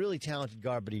was really talented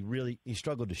guard, but he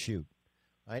struggled to shoot,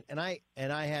 right? And I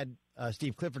had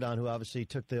Steve Clifford on, who obviously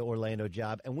took the Orlando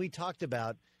job, and we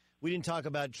didn't talk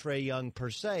about Trae Young per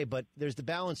se, but there's the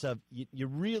balance of you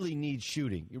really need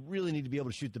shooting. You really need to be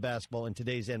able to shoot the basketball in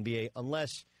today's NBA,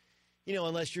 unless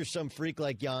you're some freak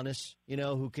like Giannis,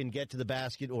 who can get to the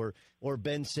basket, or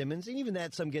Ben Simmons, and even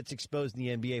that some gets exposed in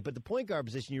the NBA. But the point guard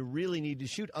position, you really need to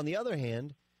shoot. On the other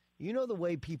hand, the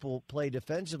way people play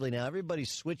defensively now,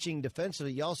 everybody's switching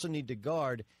defensively. You also need to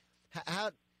guard.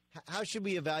 How should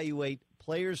we evaluate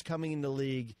players coming in the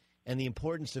league and the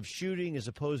importance of shooting as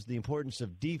opposed to the importance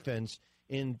of defense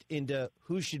into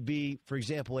who should be, for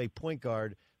example, a point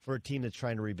guard for a team that's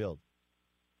trying to rebuild?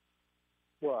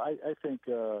 Well, I think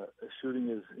shooting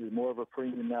is more of a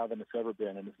premium now than it's ever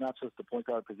been, and it's not just the point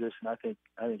guard position. I think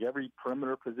every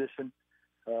perimeter position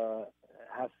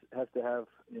has to have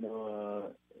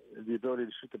the ability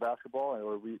to shoot the basketball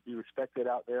or be respected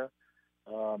out there.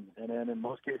 And then in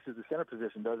most cases, the center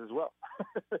position does as well.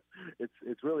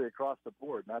 It's really across the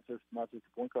board, not just the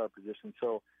point guard position.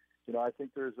 So, I think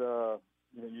there's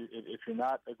if you're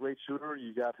not a great shooter,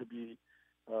 you've got to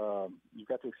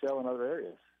excel in other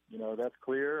areas. That's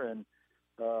clear, and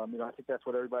I think that's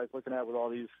what everybody's looking at with all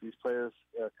these players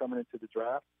coming into the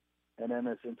draft. And then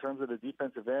in terms of the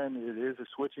defensive end, it is a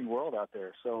switching world out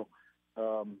there. So,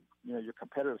 your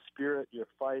competitive spirit, your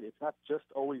fight, it's not just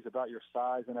always about your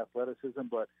size and athleticism,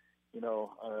 but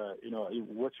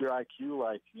What's your IQ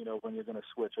like? When you're going to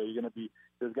switch, are you going to be?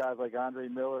 There's guys like Andre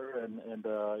Miller and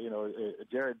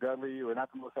Jared Dudley, who are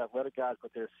not the most athletic guys,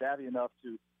 but they're savvy enough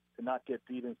to not get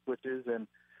beat in switches. And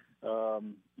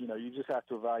you just have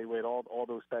to evaluate all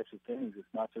those types of things.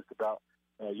 It's not just about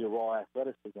your raw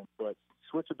athleticism, but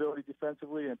switchability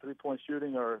defensively and three-point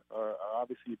shooting are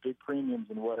obviously big premiums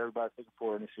in what everybody's looking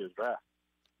for in this year's draft.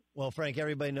 Well, Frank,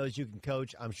 everybody knows you can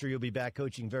coach. I'm sure you'll be back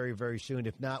coaching very, very soon.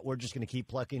 If not, we're just going to keep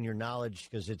plucking your knowledge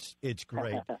because it's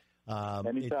great.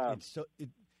 Anytime.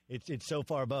 It's so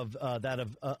far above that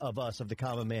of us, of the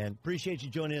common man. Appreciate you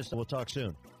joining us. We'll talk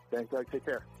soon. Thanks, Doug. Take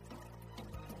care.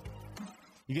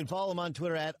 You can follow him on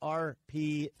Twitter at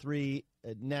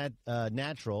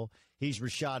RP3Natural. He's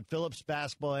Rashad Phillips,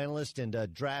 basketball analyst and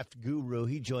draft guru.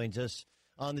 He joins us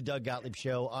on the Doug Gottlieb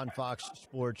Show on Fox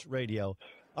Sports Radio.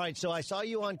 All right, so I saw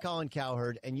you on Colin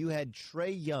Cowherd, and you had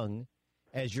Trae Young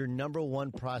as your number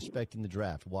one prospect in the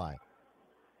draft. Why?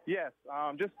 Yes,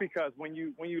 just because when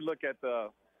you look at the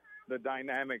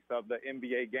dynamics of the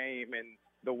NBA game and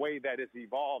the way that it's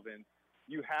evolving,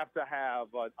 you have to have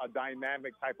a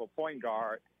dynamic type of point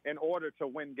guard in order to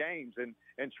win games, and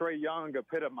Trae Young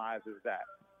epitomizes that.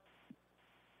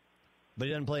 But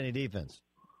he doesn't play any defense.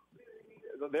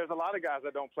 There's a lot of guys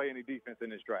that don't play any defense in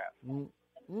this draft.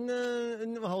 No,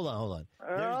 hold on.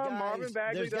 Marvin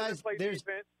Bagley doesn't play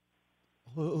defense.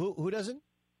 Who doesn't?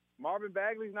 Marvin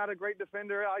Bagley's not a great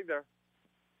defender either.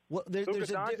 Well, there's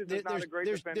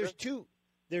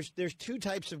two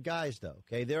types of guys, though.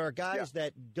 Okay, there are guys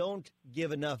that don't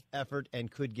give enough effort and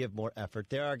could give more effort.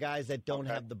 There are guys that don't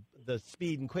have the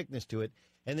speed and quickness to it,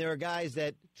 and there are guys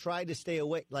that try to stay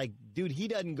away. Like, dude, he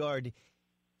doesn't guard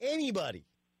anybody,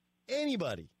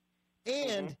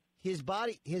 and his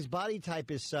body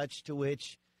type is such to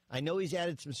which I know he's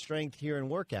added some strength here in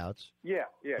workouts.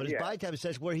 But his body type is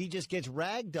such where he just gets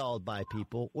ragdolled by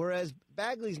people, whereas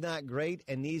Bagley's not great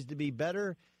and needs to be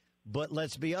better. But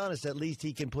let's be honest, at least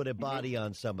he can put a body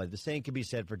on somebody. The same can be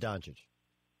said for Doncic.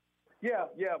 Yeah,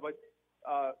 but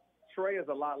Trae is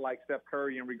a lot like Steph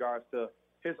Curry in regards to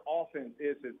his offense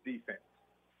is his defense.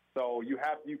 So you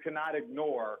cannot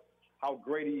ignore how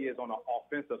great he is on the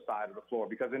offensive side of the floor,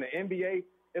 because in the NBA,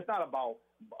 it's not about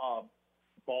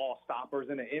ball stoppers.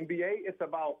 In the NBA, it's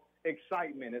about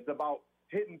excitement. It's about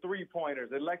hitting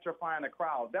three-pointers, electrifying the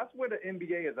crowd. That's what the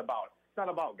NBA is about. It's not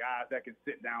about guys that can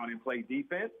sit down and play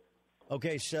defense.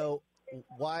 Okay, so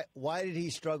why did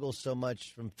he struggle so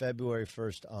much from February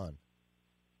 1st on?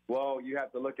 Well, you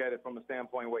have to look at it from a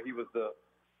standpoint where he was the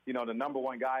number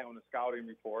one guy on the scouting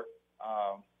report.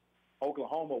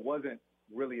 Oklahoma wasn't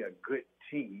really a good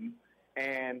team,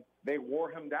 and they wore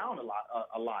him down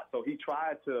a lot. So he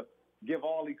tried to give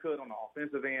all he could on the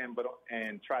offensive end,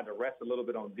 and tried to rest a little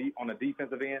bit on the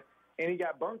defensive end, and he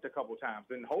got burnt a couple times.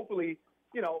 And hopefully,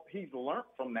 he's learned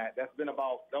from that. That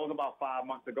was about 5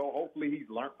 months ago. Hopefully he's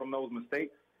learned from those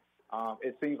mistakes.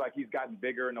 It seems like he's gotten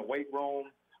bigger in the weight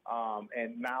room.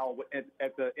 And now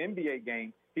at the NBA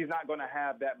game, he's not going to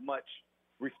have that much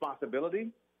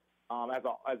responsibility as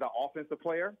an offensive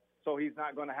player. So he's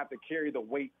not going to have to carry the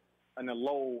weight and the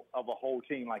load of a whole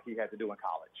team like he had to do in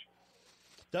college.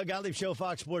 Doug Gottlieb Show,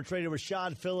 Fox Sports Radio.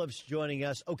 Rashad Phillips joining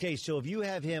us. Okay, so if you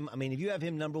have him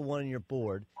number one on your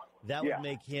board, that would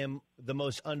make him the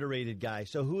most underrated guy.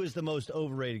 So who is the most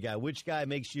overrated guy? Which guy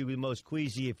makes you the most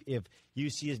queasy if you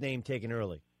see his name taken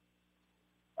early?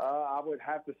 I would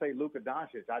have to say Luka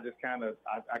Doncic. I just kind of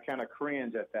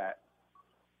cringe at that.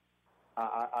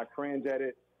 I cringe at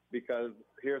it because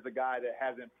here's a guy that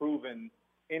hasn't proven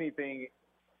anything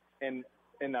in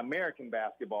American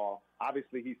basketball.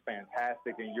 Obviously, he's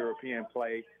fantastic in European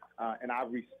play, and I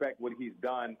respect what he's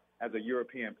done as a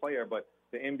European player. But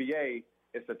the NBA,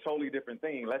 it's a totally different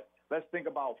thing. Let's think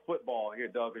about football here,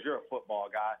 Doug, because you're a football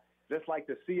guy. Just like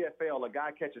the CFL, a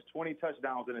guy catches 20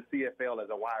 touchdowns in the CFL as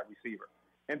a wide receiver,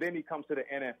 and then he comes to the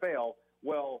NFL.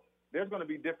 Well, there's going to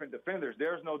be different defenders.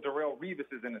 There's no Darrelle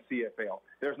Revises in the CFL.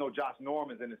 There's no Josh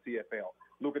Normans in the CFL.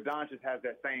 Luka Doncic has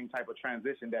that same type of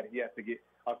transition that he has to get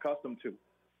accustomed to.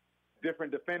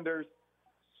 Different defenders,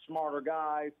 smarter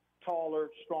guys, taller,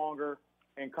 stronger,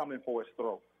 and coming for his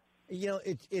throat.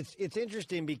 It's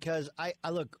interesting because I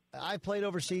played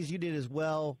overseas. You did as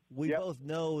well. We both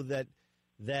know that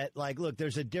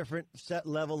there's a different set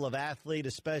level of athlete,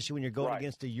 especially when you're going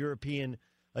against a European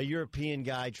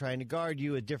guy trying to guard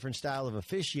you, a different style of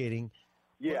officiating.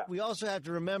 Yeah. But we also have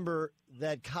to remember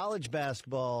that college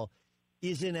basketball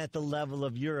isn't at the level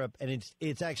of Europe, and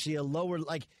it's actually a lower,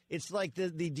 it's like the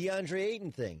DeAndre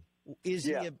Ayton thing. Is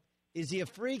he a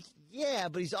freak? Yeah,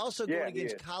 but he's also going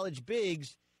against college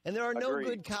bigs, and there are no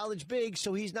good college bigs,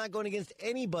 so he's not going against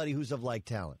anybody who's of like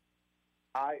talent.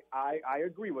 I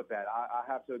agree with that. I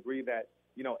have to agree that,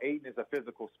 Ayton is a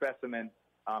physical specimen.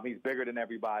 He's bigger than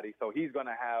everybody, so he's going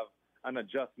to have an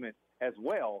adjustment as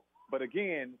well. But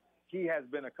again, he has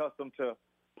been accustomed to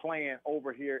playing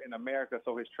over here in America,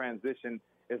 so his transition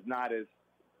is not as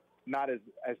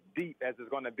deep as it's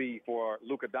going to be for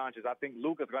Luka Doncic. I think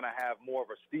Luka's going to have more of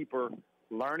a steeper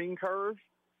learning curve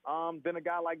than a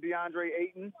guy like DeAndre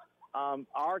Ayton.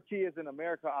 Our kids in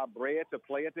America are bred to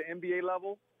play at the NBA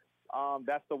level.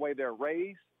 That's the way they're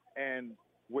raised. And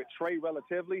with Trey,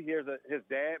 relatively, his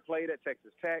dad played at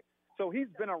Texas Tech, so he's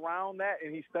been around that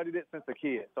and he studied it since a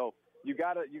kid. So you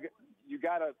gotta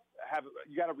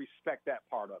respect that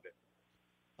part of it.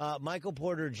 Michael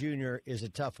Porter Jr. is a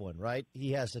tough one, right?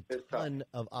 He has a ton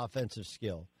of offensive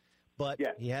skill, but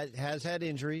he has had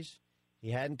injuries.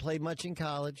 He hadn't played much in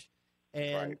college.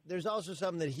 And there's also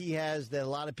something that he has that a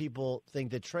lot of people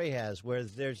think that Trey has, where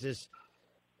there's this,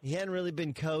 he hadn't really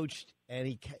been coached,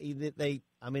 and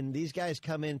these guys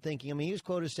come in thinking, he was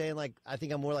quoted saying, like, I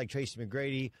think I'm more like Tracy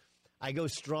McGrady. I go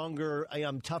stronger.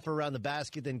 I'm tougher around the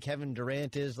basket than Kevin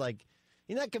Durant is. Like,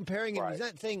 he's not comparing him. He's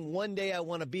not saying one day I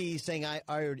want to be, he's saying I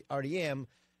already am.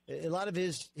 A lot of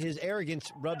his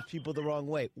arrogance rubs people the wrong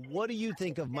way. What do you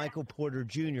think of Michael Porter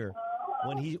Jr.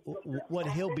 what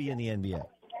he'll be in the NBA?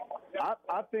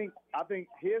 I think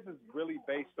his is really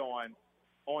based on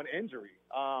injury.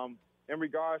 In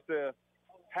regards to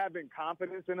having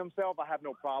confidence in himself, I have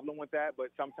no problem with that. But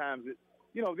sometimes,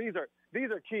 these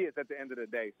are kids at the end of the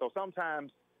day. So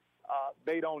sometimes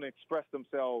they don't express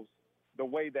themselves the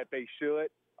way that they should.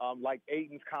 Like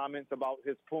Ayton's comments about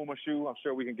his Puma shoe. I'm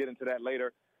sure we can get into that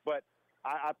later. But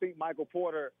I think Michael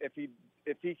Porter, if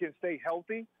he can stay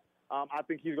healthy, I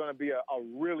think he's going to be a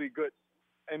really good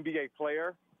NBA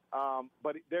player.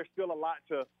 But there's still a lot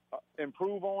to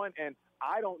improve on, and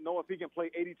I don't know if he can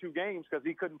play 82 games because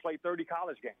he couldn't play 30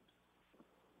 college games.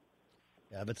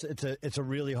 Yeah, but it's a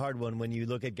really hard one when you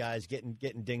look at guys getting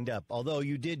dinged up. Although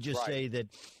you did just say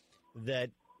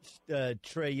that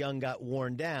Trae Young got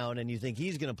worn down, and you think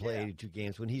he's going to play 82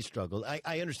 games when he struggled.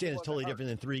 I understand it's totally different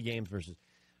than 3 games versus.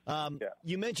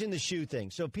 You mentioned the shoe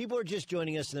thing, so people are just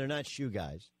joining us and they're not shoe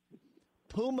guys.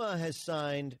 Puma has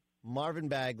signed Marvin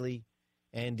Bagley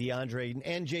and DeAndre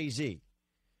and Jay-Z.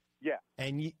 Yeah.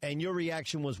 And your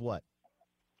reaction was what?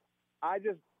 I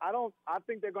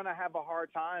think they're going to have a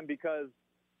hard time because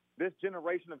this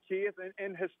generation of kids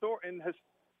and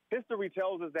history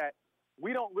tells us that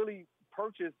we don't really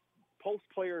purchase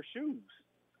post-player shoes.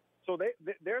 So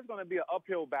there's going to be an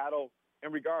uphill battle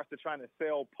in regards to trying to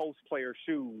sell post-player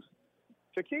shoes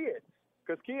to kids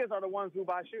because kids are the ones who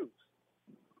buy shoes.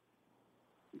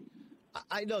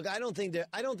 I don't think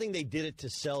they did it to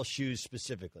sell shoes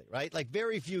specifically, right? Like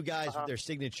very few guys with their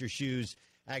signature shoes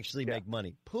actually make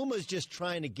money. Puma's just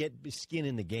trying to get skin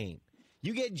in the game.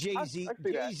 You get Jay-Z.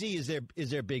 Jay-Z is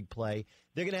their big play.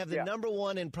 They're going to have the number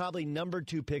 1 and probably number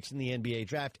 2 picks in the NBA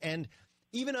draft. And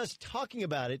even us talking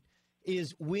about it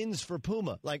is wins for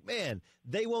Puma. Like, man,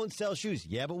 they won't sell shoes.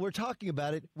 Yeah, but we're talking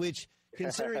about it, which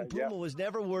considering Puma was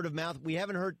never word of mouth, we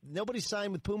haven't heard, nobody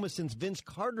signed with Puma since Vince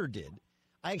Carter did.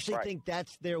 I actually think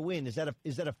that's their win. Is that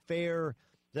a fair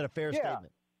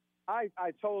statement? I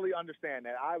totally understand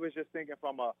that. I was just thinking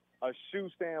from a shoe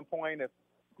standpoint. If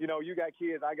you got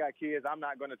kids, I got kids. I'm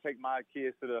not going to take my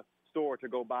kids to the store to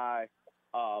go buy,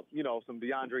 some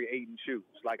DeAndre Ayton shoes.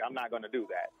 Like I'm not going to do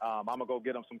that. I'm gonna go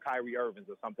get them some Kyrie Irvings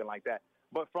or something like that.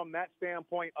 But from that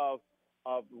standpoint of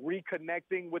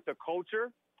reconnecting with the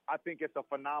culture, I think it's a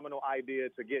phenomenal idea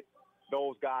to get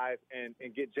those guys and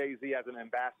get Jay-Z as an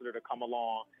ambassador to come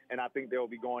along, and I think they'll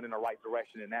be going in the right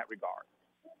direction in that regard.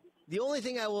 The only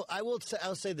thing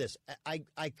I'll say this. I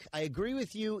agree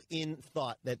with you in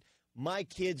thought that my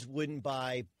kids wouldn't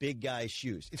buy big guys'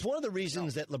 shoes. It's one of the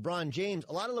reasons that a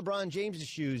lot of LeBron James'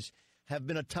 shoes have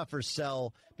been a tougher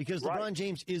sell because LeBron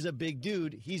James is a big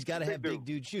dude. He's got to have big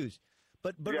dude shoes.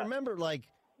 But remember, like,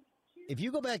 if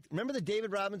you go back, remember the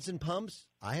David Robinson pumps?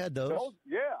 I had those.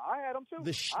 Yeah, I had them too.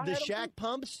 The Shaq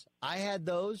pumps? I had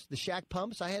those. The Shaq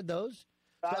pumps? I had those.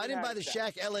 So I didn't buy the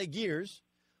Shaq LA Gears.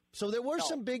 So there were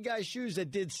some big guy shoes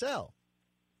that did sell.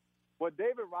 Well,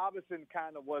 David Robinson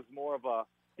kind of was more of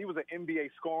he was an NBA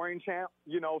scoring champ,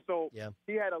 so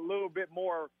he had a little bit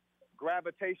more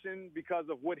gravitation because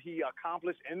of what he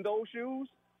accomplished in those shoes.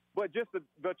 But just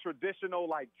the traditional,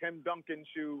 like, Tim Duncan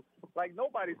shoe, like,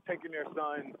 nobody's taking their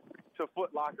son to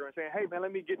Foot Locker and saying, hey, man,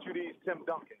 let me get you these Tim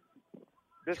Duncans.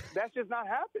 That's just not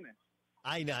happening.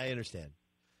 I know. I understand.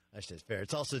 That's just fair.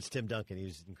 It's Tim Duncan.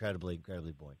 He's incredibly,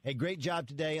 incredibly boring. Hey, great job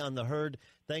today on The Herd.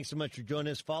 Thanks so much for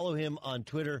joining us. Follow him on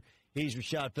Twitter. He's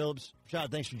Rashad Phillips.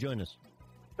 Rashad, thanks for joining us.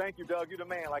 Thank you, Doug. You're the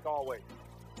man, like always.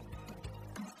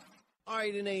 All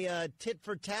right, in a tit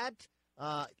for tat,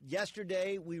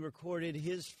 yesterday we recorded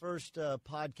his first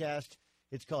podcast.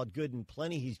 It's called Good and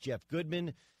Plenty. He's Jeff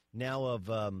Goodman, now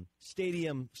of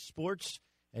Stadium Sports,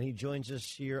 and he joins us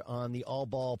here on the All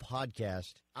Ball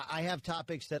podcast. I have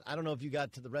topics that I don't know if you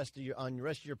got to the rest of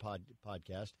your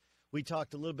podcast. We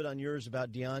talked a little bit on yours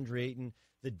about DeAndre Ayton,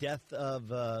 the death of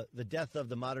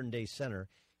the modern day center.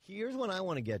 Here's one I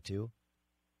want to get to.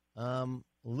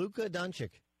 Luka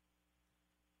Doncic.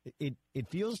 It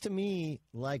feels to me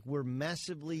like we're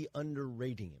massively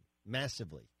underrating him,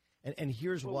 massively, and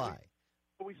here's why.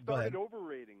 We started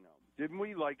overrating them, didn't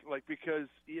we? Like because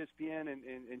ESPN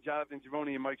and Jonathan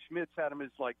Givony and Mike Schmitz had him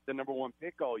as like the number one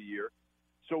pick all year,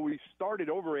 so we started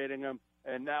overrating him,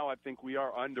 and now I think we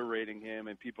are underrating him,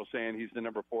 and people saying he's the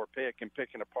number 4 pick and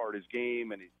picking apart his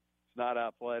game, and he's not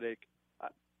athletic.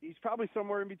 He's probably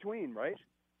somewhere in between, right?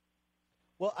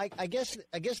 Well, I guess.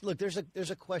 Look, there's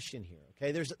a question here.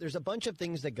 Okay, there's a bunch of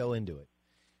things that go into it.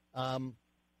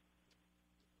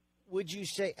 Would you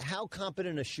say how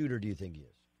competent a shooter do you think he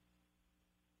is?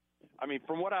 I mean,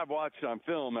 from what I've watched on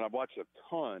film, and I've watched a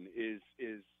ton, is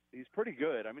he's pretty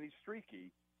good. I mean, he's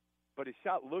streaky, but his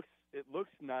shot looks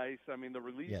nice. I mean, the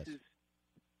release yes.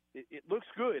 It looks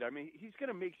good. I mean, he's going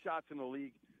to make shots in the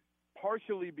league,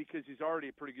 partially because he's already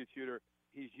a pretty good shooter.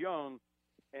 He's young,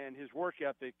 and his work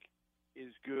ethic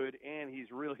is good, and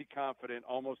he's really confident,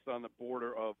 almost on the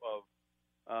border of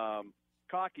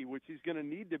cocky, which he's going to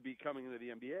need to be coming into the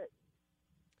NBA.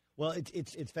 Well,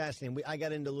 it's fascinating. I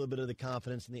got into a little bit of the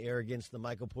confidence and the arrogance, the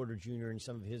Michael Porter Jr. and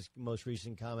some of his most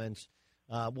recent comments.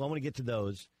 Well, I want to get to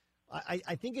those.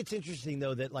 I think it's interesting,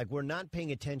 though, that like we're not paying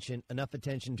enough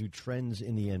attention to trends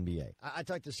in the NBA. I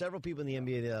talked to several people in the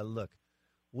NBA that look,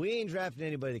 we ain't drafting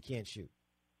anybody that can't shoot.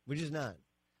 We're just not.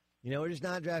 You know, we're just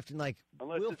not drafting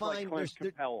unless we'll it's find like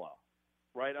Clint Capella,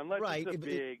 right? Unless it's a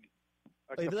big.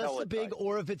 If that's the big,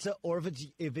 or if it's a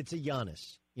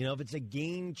Giannis, you know, if it's a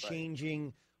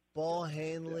game-changing, ball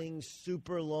handling,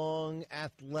 super long,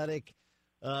 athletic,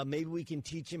 maybe we can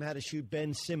teach him how to shoot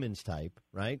Ben Simmons type,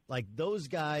 right? Like those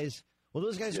guys. Well,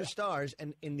 those guys are stars,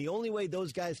 and the only way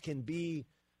those guys can be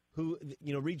who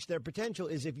reach their potential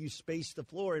is if you space the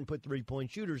floor and put 3-point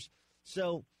shooters.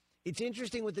 So it's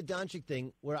interesting with the Doncic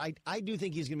thing, where I do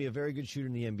think he's going to be a very good shooter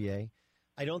in the NBA.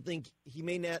 I don't think he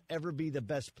may not ever be the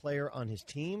best player on his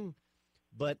team,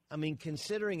 but I mean,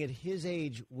 considering at his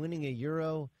age, winning a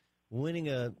Euro, winning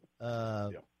a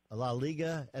La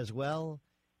Liga as well,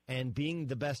 and being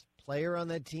the best player on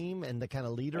that team and the kind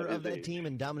of leader of that team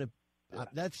and dominant,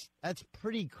 that's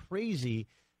pretty crazy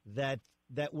that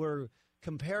we're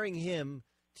comparing him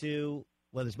to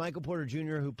whether it's Michael Porter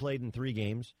Jr., who played in 3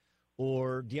 games,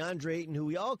 or DeAndre Ayton, who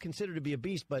we all consider to be a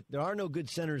beast, but there are no good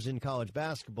centers in college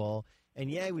basketball. And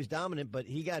yeah, he was dominant, but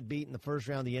he got beat in the first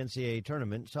round of the NCAA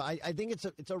tournament. So I think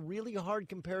it's a really hard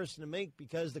comparison to make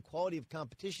because the quality of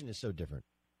competition is so different.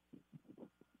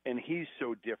 And he's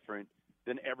so different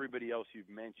than everybody else you've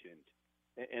mentioned.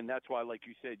 And that's why, like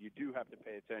you said, you do have to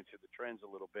pay attention to the trends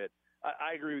a little bit.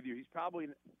 I agree with you. He's probably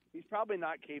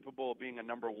not capable of being a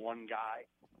number 1 guy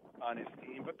on his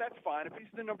team, but that's fine. If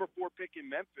he's the number 4 pick in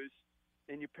Memphis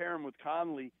and you pair him with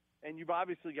Conley, and you've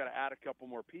obviously got to add a couple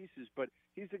more pieces, but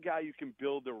he's a guy you can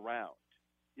build around.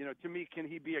 You know, to me, can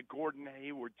he be a Gordon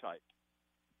Hayward type?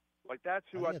 Like that's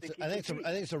who I think. I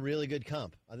think it's a really good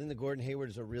comp. I think the Gordon Hayward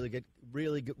is a really good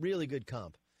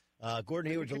comp.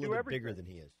 Gordon Hayward's a little bit bigger than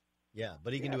he is. Yeah,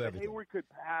 but he can do everything. Hayward could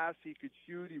pass. He could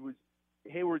shoot.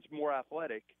 Hayward's more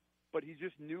athletic, but he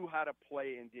just knew how to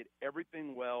play and did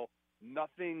everything well.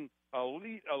 Nothing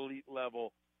elite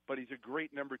level, but he's a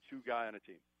great number 2 guy on a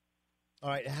team. All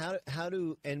right, how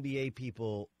do NBA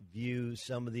people view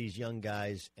some of these young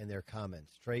guys and their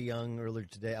comments? Trae Young earlier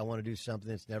today, I want to do something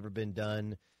that's never been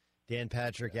done. Dan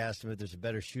Patrick asked him if there's a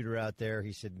better shooter out there.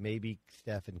 He said maybe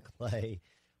Steph and Clay.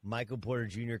 Michael Porter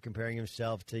Jr. comparing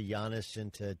himself to Giannis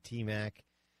and to T-Mac.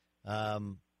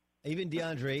 Even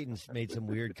DeAndre Ayton's made some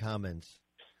weird comments.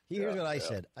 Here's what I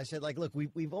said. I said, like, look,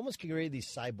 we've almost created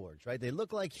these cyborgs, right? They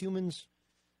look like humans,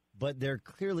 but they're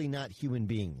clearly not human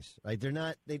beings, right?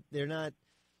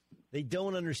 They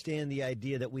don't understand the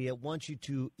idea that we want you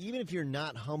to, even if you're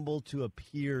not humble, to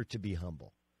appear to be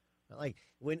humble. Like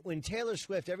when Taylor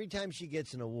Swift, every time she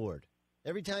gets an award,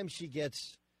 every time she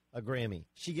gets a Grammy,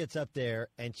 she gets up there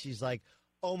and she's like,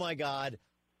 oh my God,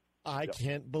 I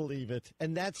can't believe it.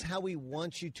 And that's how we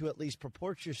want you to at least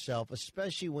purport yourself,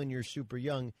 especially when you're super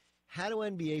young. How do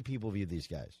NBA people view these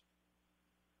guys?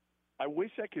 I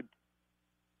wish I could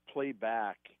play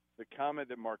back the comment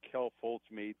that Markelle Fultz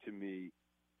made to me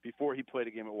before he played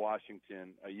a game at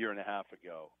Washington a year and a half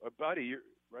ago. About a year,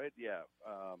 right? Yeah.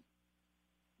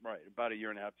 right, about a year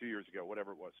and a half, 2 years ago,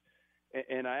 whatever it was.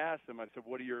 And I asked him, I said,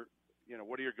 what are your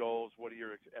goals? What are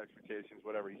your expectations?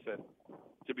 Whatever. He said,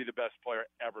 to be the best player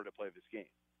ever to play this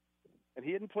game. And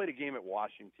he hadn't played a game at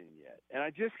Washington yet. And I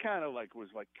just kind of was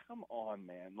like, come on,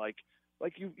 man. Like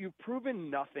you've proven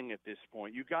nothing at this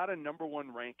point. You got a number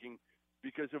 1 ranking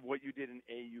because of what you did in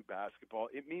AU basketball.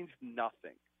 It means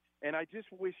nothing. And I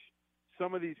just wish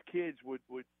some of these kids would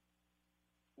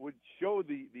show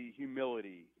the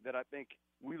humility that I think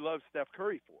we love Steph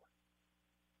Curry for.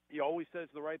 He always says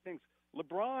the right things.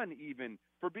 LeBron, even,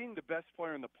 for being the best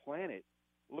player on the planet,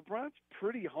 LeBron's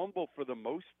pretty humble for the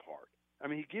most part. I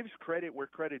mean, he gives credit where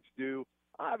credit's due.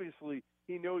 Obviously,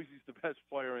 he knows he's the best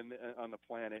player on the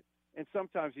planet, and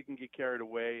sometimes he can get carried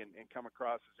away and come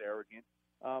across as arrogant.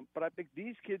 But I think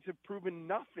these kids have proven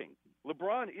nothing.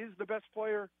 LeBron is the best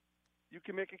player. You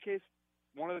can make a case,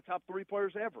 one of the top 3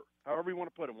 players ever. However you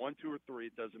want to put him, 1, 2, or 3,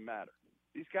 it doesn't matter.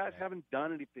 These guys haven't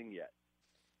done anything yet.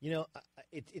 You know,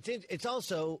 it's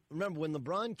also, remember, when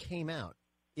LeBron came out,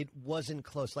 it wasn't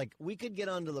close. Like, we could get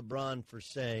onto LeBron for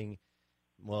saying,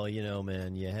 well, you know,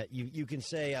 man, you can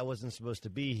say I wasn't supposed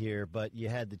to be here, but you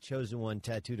had the chosen one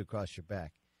tattooed across your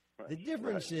back. Right. The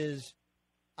difference is,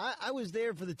 I was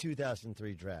there for the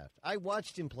 2003 draft. I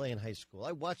watched him play in high school.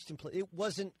 I watched him play. It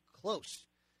wasn't close.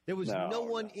 There was no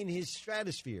one in his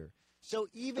stratosphere. So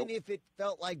even if it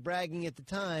felt like bragging at the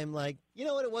time, like, you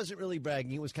know what, it wasn't really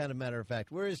bragging. It was kind of matter of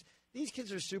fact. Whereas these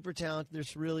kids are super talented. They're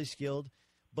really skilled.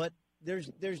 But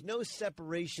there's no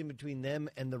separation between them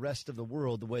and the rest of the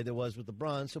world the way there was with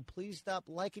LeBron. So please stop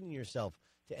likening yourself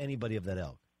to anybody of that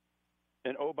ilk.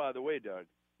 And, oh, by the way, Doug,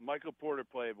 Michael Porter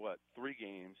played, 3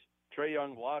 games. Trae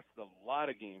Young lost a lot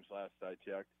of games last I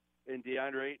checked. And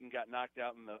DeAndre Ayton got knocked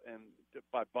out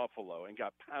by Buffalo and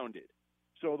got pounded.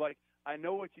 So, I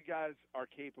know what you guys are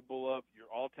capable of. You're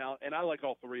all talented. And I like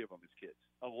all 3 of them as kids.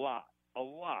 A lot.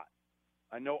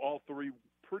 I know all 3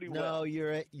 pretty well. No,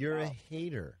 you're a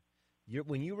hater.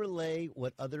 When you relay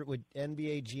what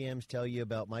NBA GMs tell you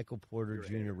about Michael Porter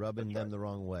Jr. rubbing them the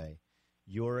wrong way,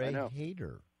 you're a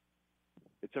hater.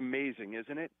 It's amazing,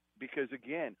 isn't it? Because,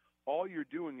 again, all you're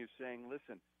doing is saying,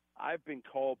 listen, I've been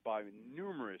called by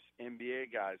numerous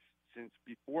NBA guys since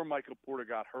before Michael Porter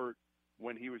got hurt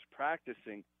when he was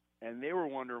practicing, and they were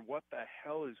wondering what the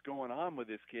hell is going on with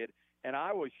this kid. And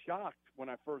I was shocked when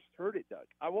I first heard it, Doug.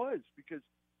 I was, because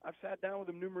I've sat down with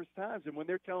him numerous times, and when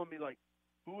they're telling me,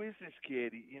 who is this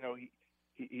kid?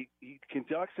 He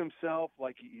conducts himself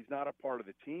like he's not a part of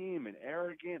the team and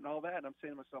arrogant and all that. And I'm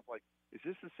saying to myself, is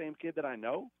this the same kid that I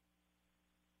know?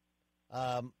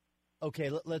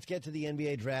 Okay, let's get to the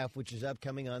NBA draft, which is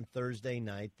upcoming on Thursday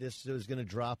night. This is going to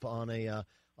drop on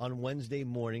Wednesday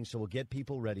morning, so we'll get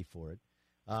people ready for it.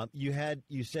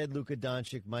 You said Luka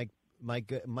Doncic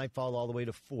might fall all the way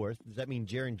to 4th. Does that mean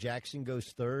Jaren Jackson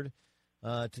goes 3rd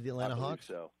to the Atlanta Hawks?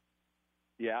 So.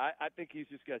 Yeah, I think he's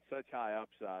just got such high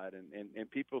upside,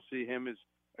 and people see him as,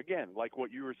 again, like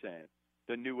what you were saying,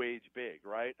 the new age big,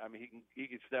 right? I mean, he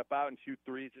can step out and shoot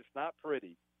threes. It's not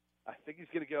pretty. I think he's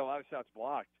going to get a lot of shots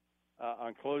blocked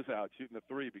on closeout shooting the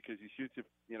 3 because he shoots at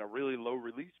really low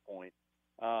release point,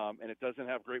 and it doesn't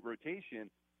have great rotation.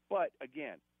 But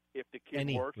again, if the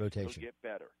kid works, he'll get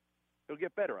better. He'll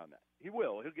get better on that. He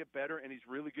will. He'll get better, and he's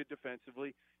really good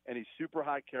defensively, and he's super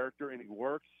high character, and he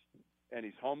works, and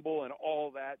he's humble, and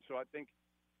all that. So I think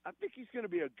he's going to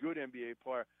be a good NBA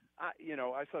player. I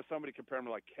saw somebody compare him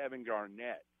to Kevin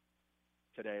Garnett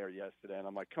today or yesterday, and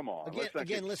I'm like, come on.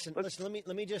 Listen.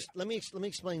 Let me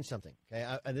explain something.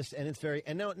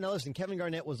 Okay, now listen. Kevin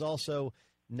Garnett was also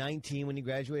 19 when he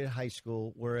graduated high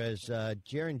school, whereas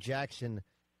Jaren Jackson,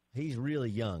 he's really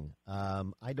young.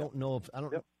 I don't know if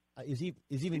is he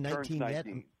even 19 yet?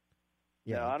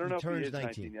 Yeah, I don't know if he is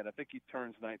 19 yet. I think he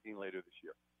turns 19 later this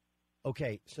year.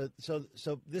 Okay, so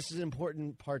this is an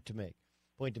important point to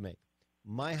make.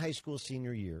 My high school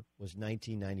senior year was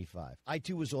 1995. I,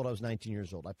 too, was old. I was 19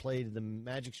 years old. I played in the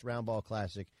Magic's Round Ball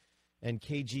Classic, and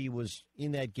KG was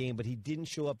in that game, but he didn't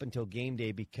show up until game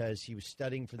day because he was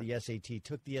studying for the SAT,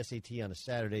 took the SAT on a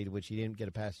Saturday, to which he didn't get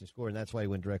a passing score, and that's why he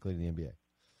went directly to the NBA.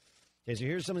 Okay, so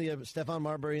here's some of the other. Stephon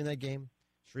Marbury in that game.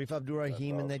 Sharif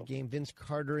Abdur-Rahim in that game. Vince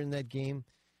Carter in that game.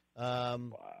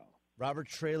 Robert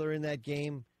Traylor in that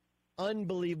game.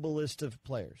 Unbelievable list of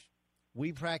players.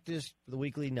 We practiced for the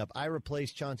week leading up. I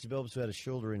replaced Chauncey Billups, who had a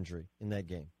shoulder injury in that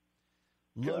game.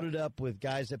 Loaded up with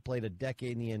guys that played a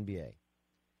decade in the NBA.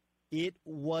 It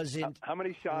wasn't how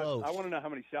many shots? close. I want to know how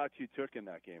many shots you took in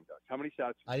that game, Doug. How many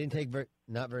shots? I didn't take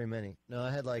not very many. No,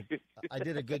 I had I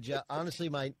did a good job. Honestly,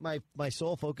 my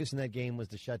sole focus in that game was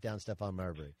to shut down Stephon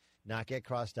Marbury, not get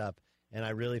crossed up, and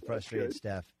I really frustrated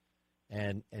Steph.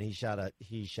 and he shot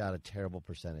a terrible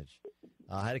percentage.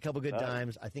 I had a couple good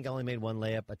dimes. I think I only made one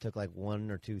layup. I took like 1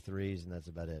 or 2 threes, and that's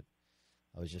about it.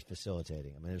 I was just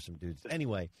facilitating. I mean, there's some dudes.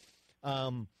 Anyway,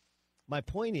 my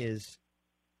point is,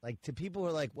 like, to people who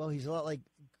are like, well, he's a lot like,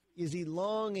 is he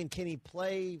long and can he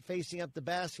play facing up the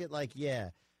basket? Like, yeah.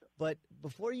 But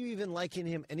before you even liken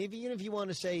him, and even if you want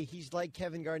to say he's like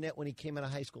Kevin Garnett when he came out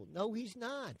of high school, no, he's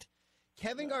not.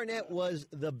 Kevin Garnett was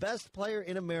the best player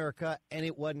in America, and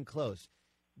it wasn't close.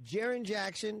 Jaren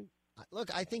Jackson, look,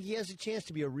 I think he has a chance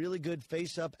to be a really good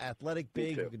face-up, athletic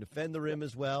big who can defend the rim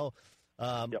as well.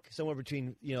 Somewhere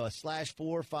between a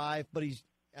 /4, 5, but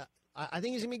I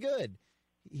think he's gonna be good.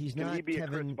 He's not. Can he be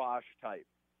Kevin... a Chris Bosh type?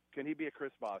 Can he be a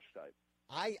Chris Bosh type?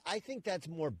 I think that's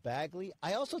more Bagley.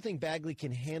 I also think Bagley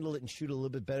can handle it and shoot a little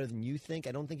bit better than you think.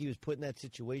 I don't think he was put in that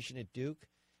situation at Duke.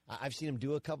 I've seen him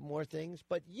do a couple more things.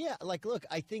 But, yeah, like, look,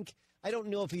 I don't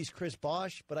know if he's Chris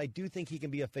Bosh, but I do think he can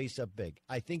be a face-up big.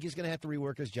 I think he's going to have to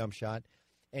rework his jump shot.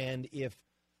 And if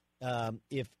the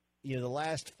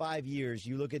last 5 years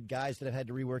you look at guys that have had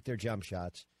to rework their jump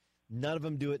shots, none of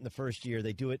them do it in the first year.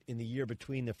 They do it in the year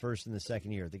between the first and the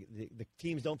second year. The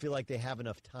teams don't feel like they have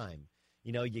enough time.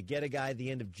 You get a guy at the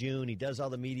end of June. He does all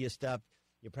the media stuff.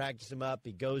 You practice him up.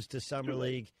 He goes to summer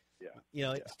league.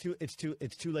 Yeah. It's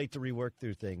too late to rework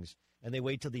through things, and they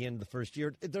wait till the end of the first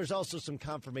year. There's also some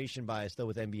confirmation bias though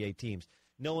with NBA teams.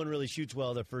 No one really shoots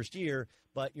well their first year,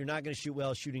 but you're not going to shoot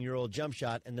well shooting your old jump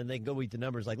shot, and then they go read the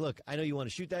numbers. Like, look, I know you want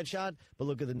to shoot that shot, but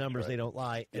look at the numbers; they don't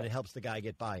lie, and it helps the guy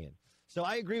get buy-in. So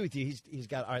I agree with you. He's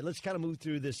got all right. Let's kind of move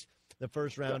through the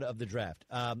first round of the draft.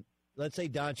 Let's say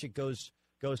Doncic goes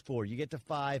 4. You get to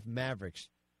 5, Mavericks.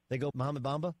 They go Mohamed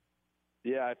Bamba?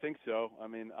 Yeah, I think so. I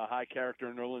mean, a high character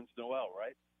Nerlens Noel,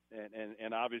 right?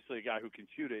 And obviously a guy who can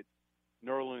shoot it.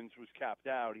 Nerlens was capped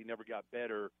out. He never got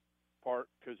better, part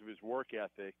because of his work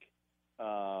ethic,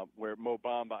 where Mo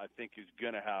Bamba, I think, is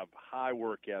going to have high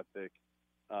work ethic.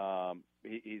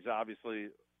 He's obviously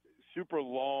super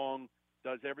long,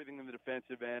 does everything in the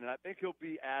defensive end, and I think he'll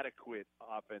be adequate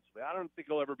offensively. I don't think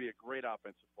he'll ever be a great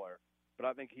offensive player, but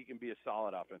I think he can be a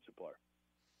solid offensive player.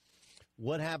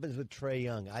 What happens with Trae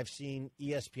Young? I've seen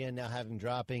ESPN now have him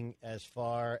dropping as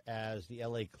far as the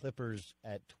L.A. Clippers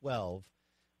at 12.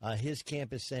 His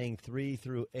camp is saying 3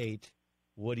 through 8.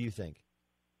 What do you think?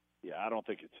 Yeah, I don't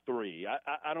think it's 3.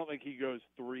 I don't think he goes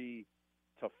 3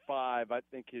 to 5. I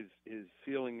think his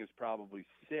ceiling is probably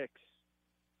 6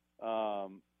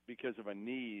 because of a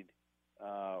need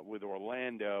with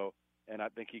Orlando. And I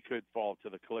think he could fall to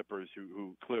the Clippers,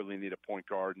 who clearly need a point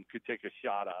guard and could take a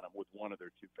shot on him with one of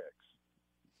their 2 picks.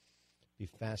 Be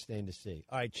fascinating to see.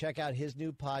 All right, check out his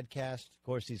new podcast. Of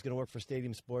course, he's going to work for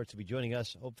Stadium Sports. He'll be joining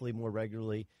us, hopefully, more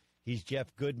regularly. He's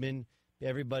Jeff Goodman.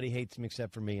 Everybody hates him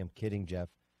except for me. I'm kidding, Jeff.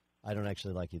 I don't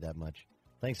actually like you that much.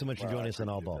 Thanks so much for joining us on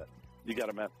All Ball. That. You got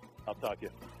it, man. I'll talk to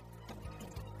you.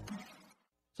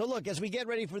 So, look, as we get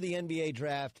ready for the NBA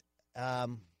draft, I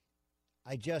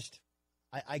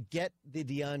get the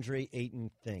DeAndre Ayton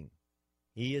thing.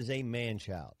 He is a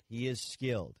man-child. He is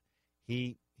skilled.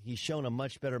 He's shown a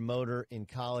much better motor in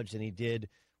college than he did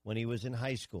when he was in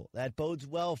high school. That bodes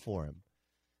well for him.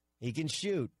 He can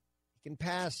shoot. He can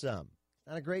pass some.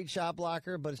 Not a great shot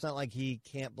blocker, but it's not like he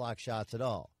can't block shots at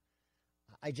all.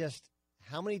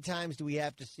 How many times do we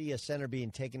have to see a center being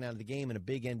taken out of the game in a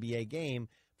big NBA game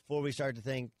before we start to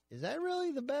think, is that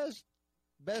really the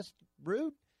best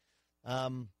route?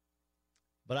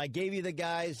 But I gave you the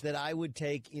guys that I would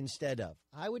take instead of.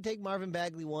 I would take Marvin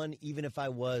Bagley 1, even if I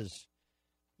was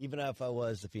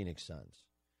the Phoenix Suns.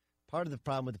 Part of the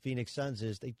problem with the Phoenix Suns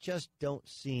is they just don't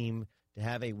seem to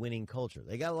have a winning culture.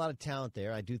 They got a lot of talent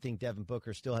there. I do think Devin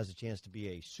Booker still has a chance to be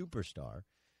a superstar.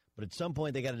 But at some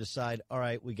point, they got to decide, all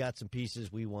right, we got some pieces.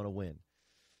 We want to win.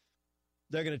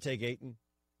 They're going to take Ayton.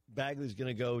 Bagley's going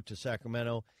to go to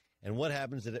Sacramento. And what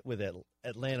happens with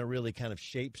Atlanta really kind of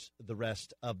shapes the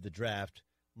rest of the draft.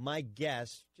 My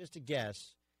guess, just a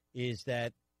guess, is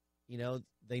that,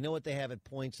 they know what they have at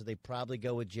points, so they probably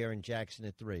go with Jaren Jackson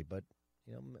at 3. But,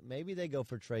 maybe they go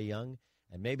for Trae Young,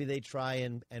 and maybe they try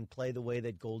and play the way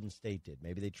that Golden State did.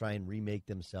 Maybe they try and remake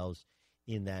themselves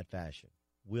in that fashion.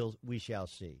 We shall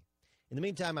see. In the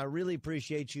meantime, I really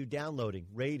appreciate you downloading,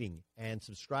 rating, and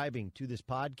subscribing to this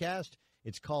podcast.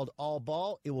 It's called All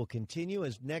Ball. It will continue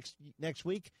as next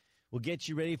week. We'll get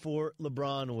you ready for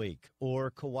LeBron week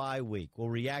or Kawhi week. We'll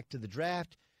react to the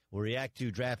draft. We'll react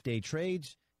to draft day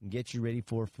trades and get you ready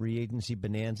for free agency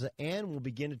bonanza. And we'll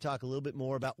begin to talk a little bit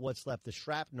more about what's left, the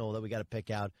shrapnel that we got to pick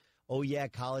out. Oh, yeah,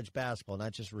 college basketball,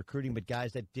 not just recruiting, but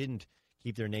guys that didn't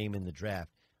keep their name in the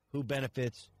draft. Who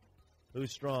benefits?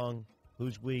 Who's strong?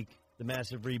 Who's weak? The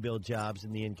massive rebuild jobs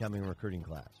in the incoming recruiting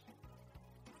class.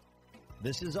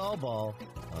 This is All Ball.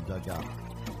 I'm Doug Gottlieb.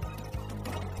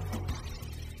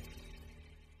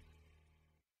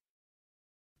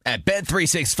 At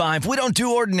Bet365, we don't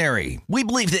do ordinary. We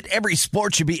believe that every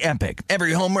sport should be epic.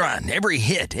 Every home run, every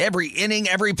hit, every inning,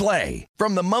 every play.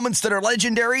 From the moments that are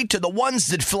legendary to the ones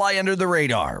that fly under the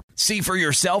radar. See for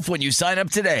yourself when you sign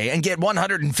up today and get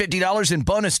 $150 in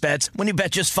bonus bets when you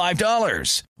bet just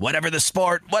 $5. Whatever the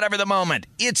sport, whatever the moment,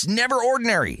 it's never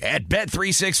ordinary at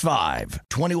Bet365.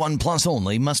 21 plus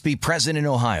only. Must be present in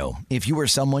Ohio. If you or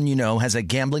someone you know has a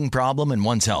gambling problem and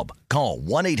wants help, call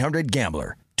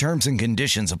 1-800-GAMBLER. Terms and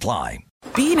conditions apply.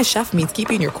 Being a chef means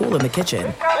keeping your cool in the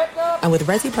kitchen. And with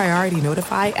Resi Priority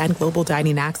Notify and Global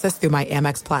Dining Access through my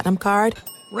Amex Platinum card,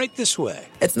 right this way.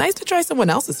 It's nice to try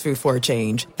someone else's food for a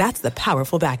change. That's the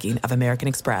powerful backing of American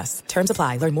Express. Terms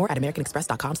apply. Learn more at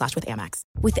americanexpress.com/withAmex.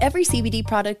 With every CBD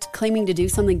product claiming to do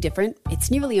something different, it's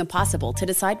nearly impossible to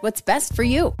decide what's best for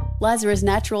you. Lazarus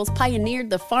Naturals pioneered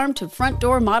the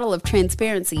farm-to-front-door model of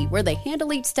transparency, where they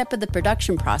handle each step of the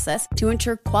production process to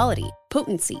ensure quality,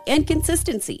 potency, and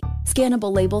consistency.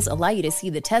 Scannable labels allow you to see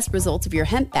the test results of your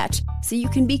hemp batch, so you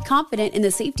can be confident in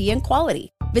the safety and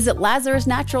quality. Visit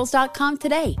LazarusNaturals.com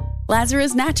today.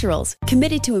 Lazarus Naturals,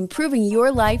 committed to improving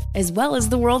your life as well as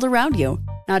the world around you.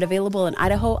 Not available in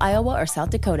Idaho, Iowa, or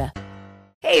South Dakota.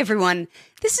 Hey everyone,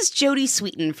 this is Jody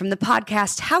Sweeten from the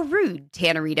podcast How Rude,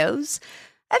 Tanneritos.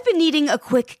 I've been needing a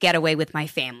quick getaway with my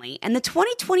family, and the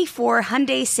 2024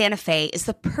 Hyundai Santa Fe is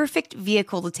the perfect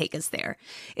vehicle to take us there.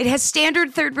 It has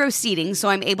standard third-row seating, so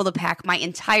I'm able to pack my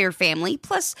entire family,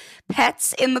 plus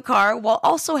pets, in the car, while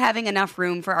also having enough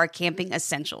room for our camping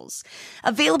essentials.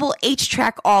 Available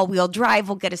H-Track all-wheel drive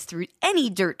will get us through any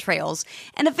dirt trails,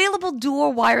 and available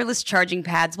dual wireless charging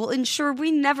pads will ensure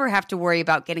we never have to worry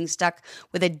about getting stuck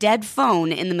with a dead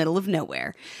phone in the middle of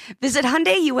nowhere. Visit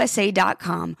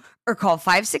HyundaiUSA.com or call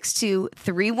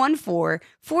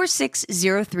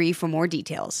 562-314-4603 for more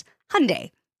details.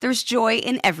 Hyundai, there's joy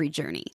in every journey.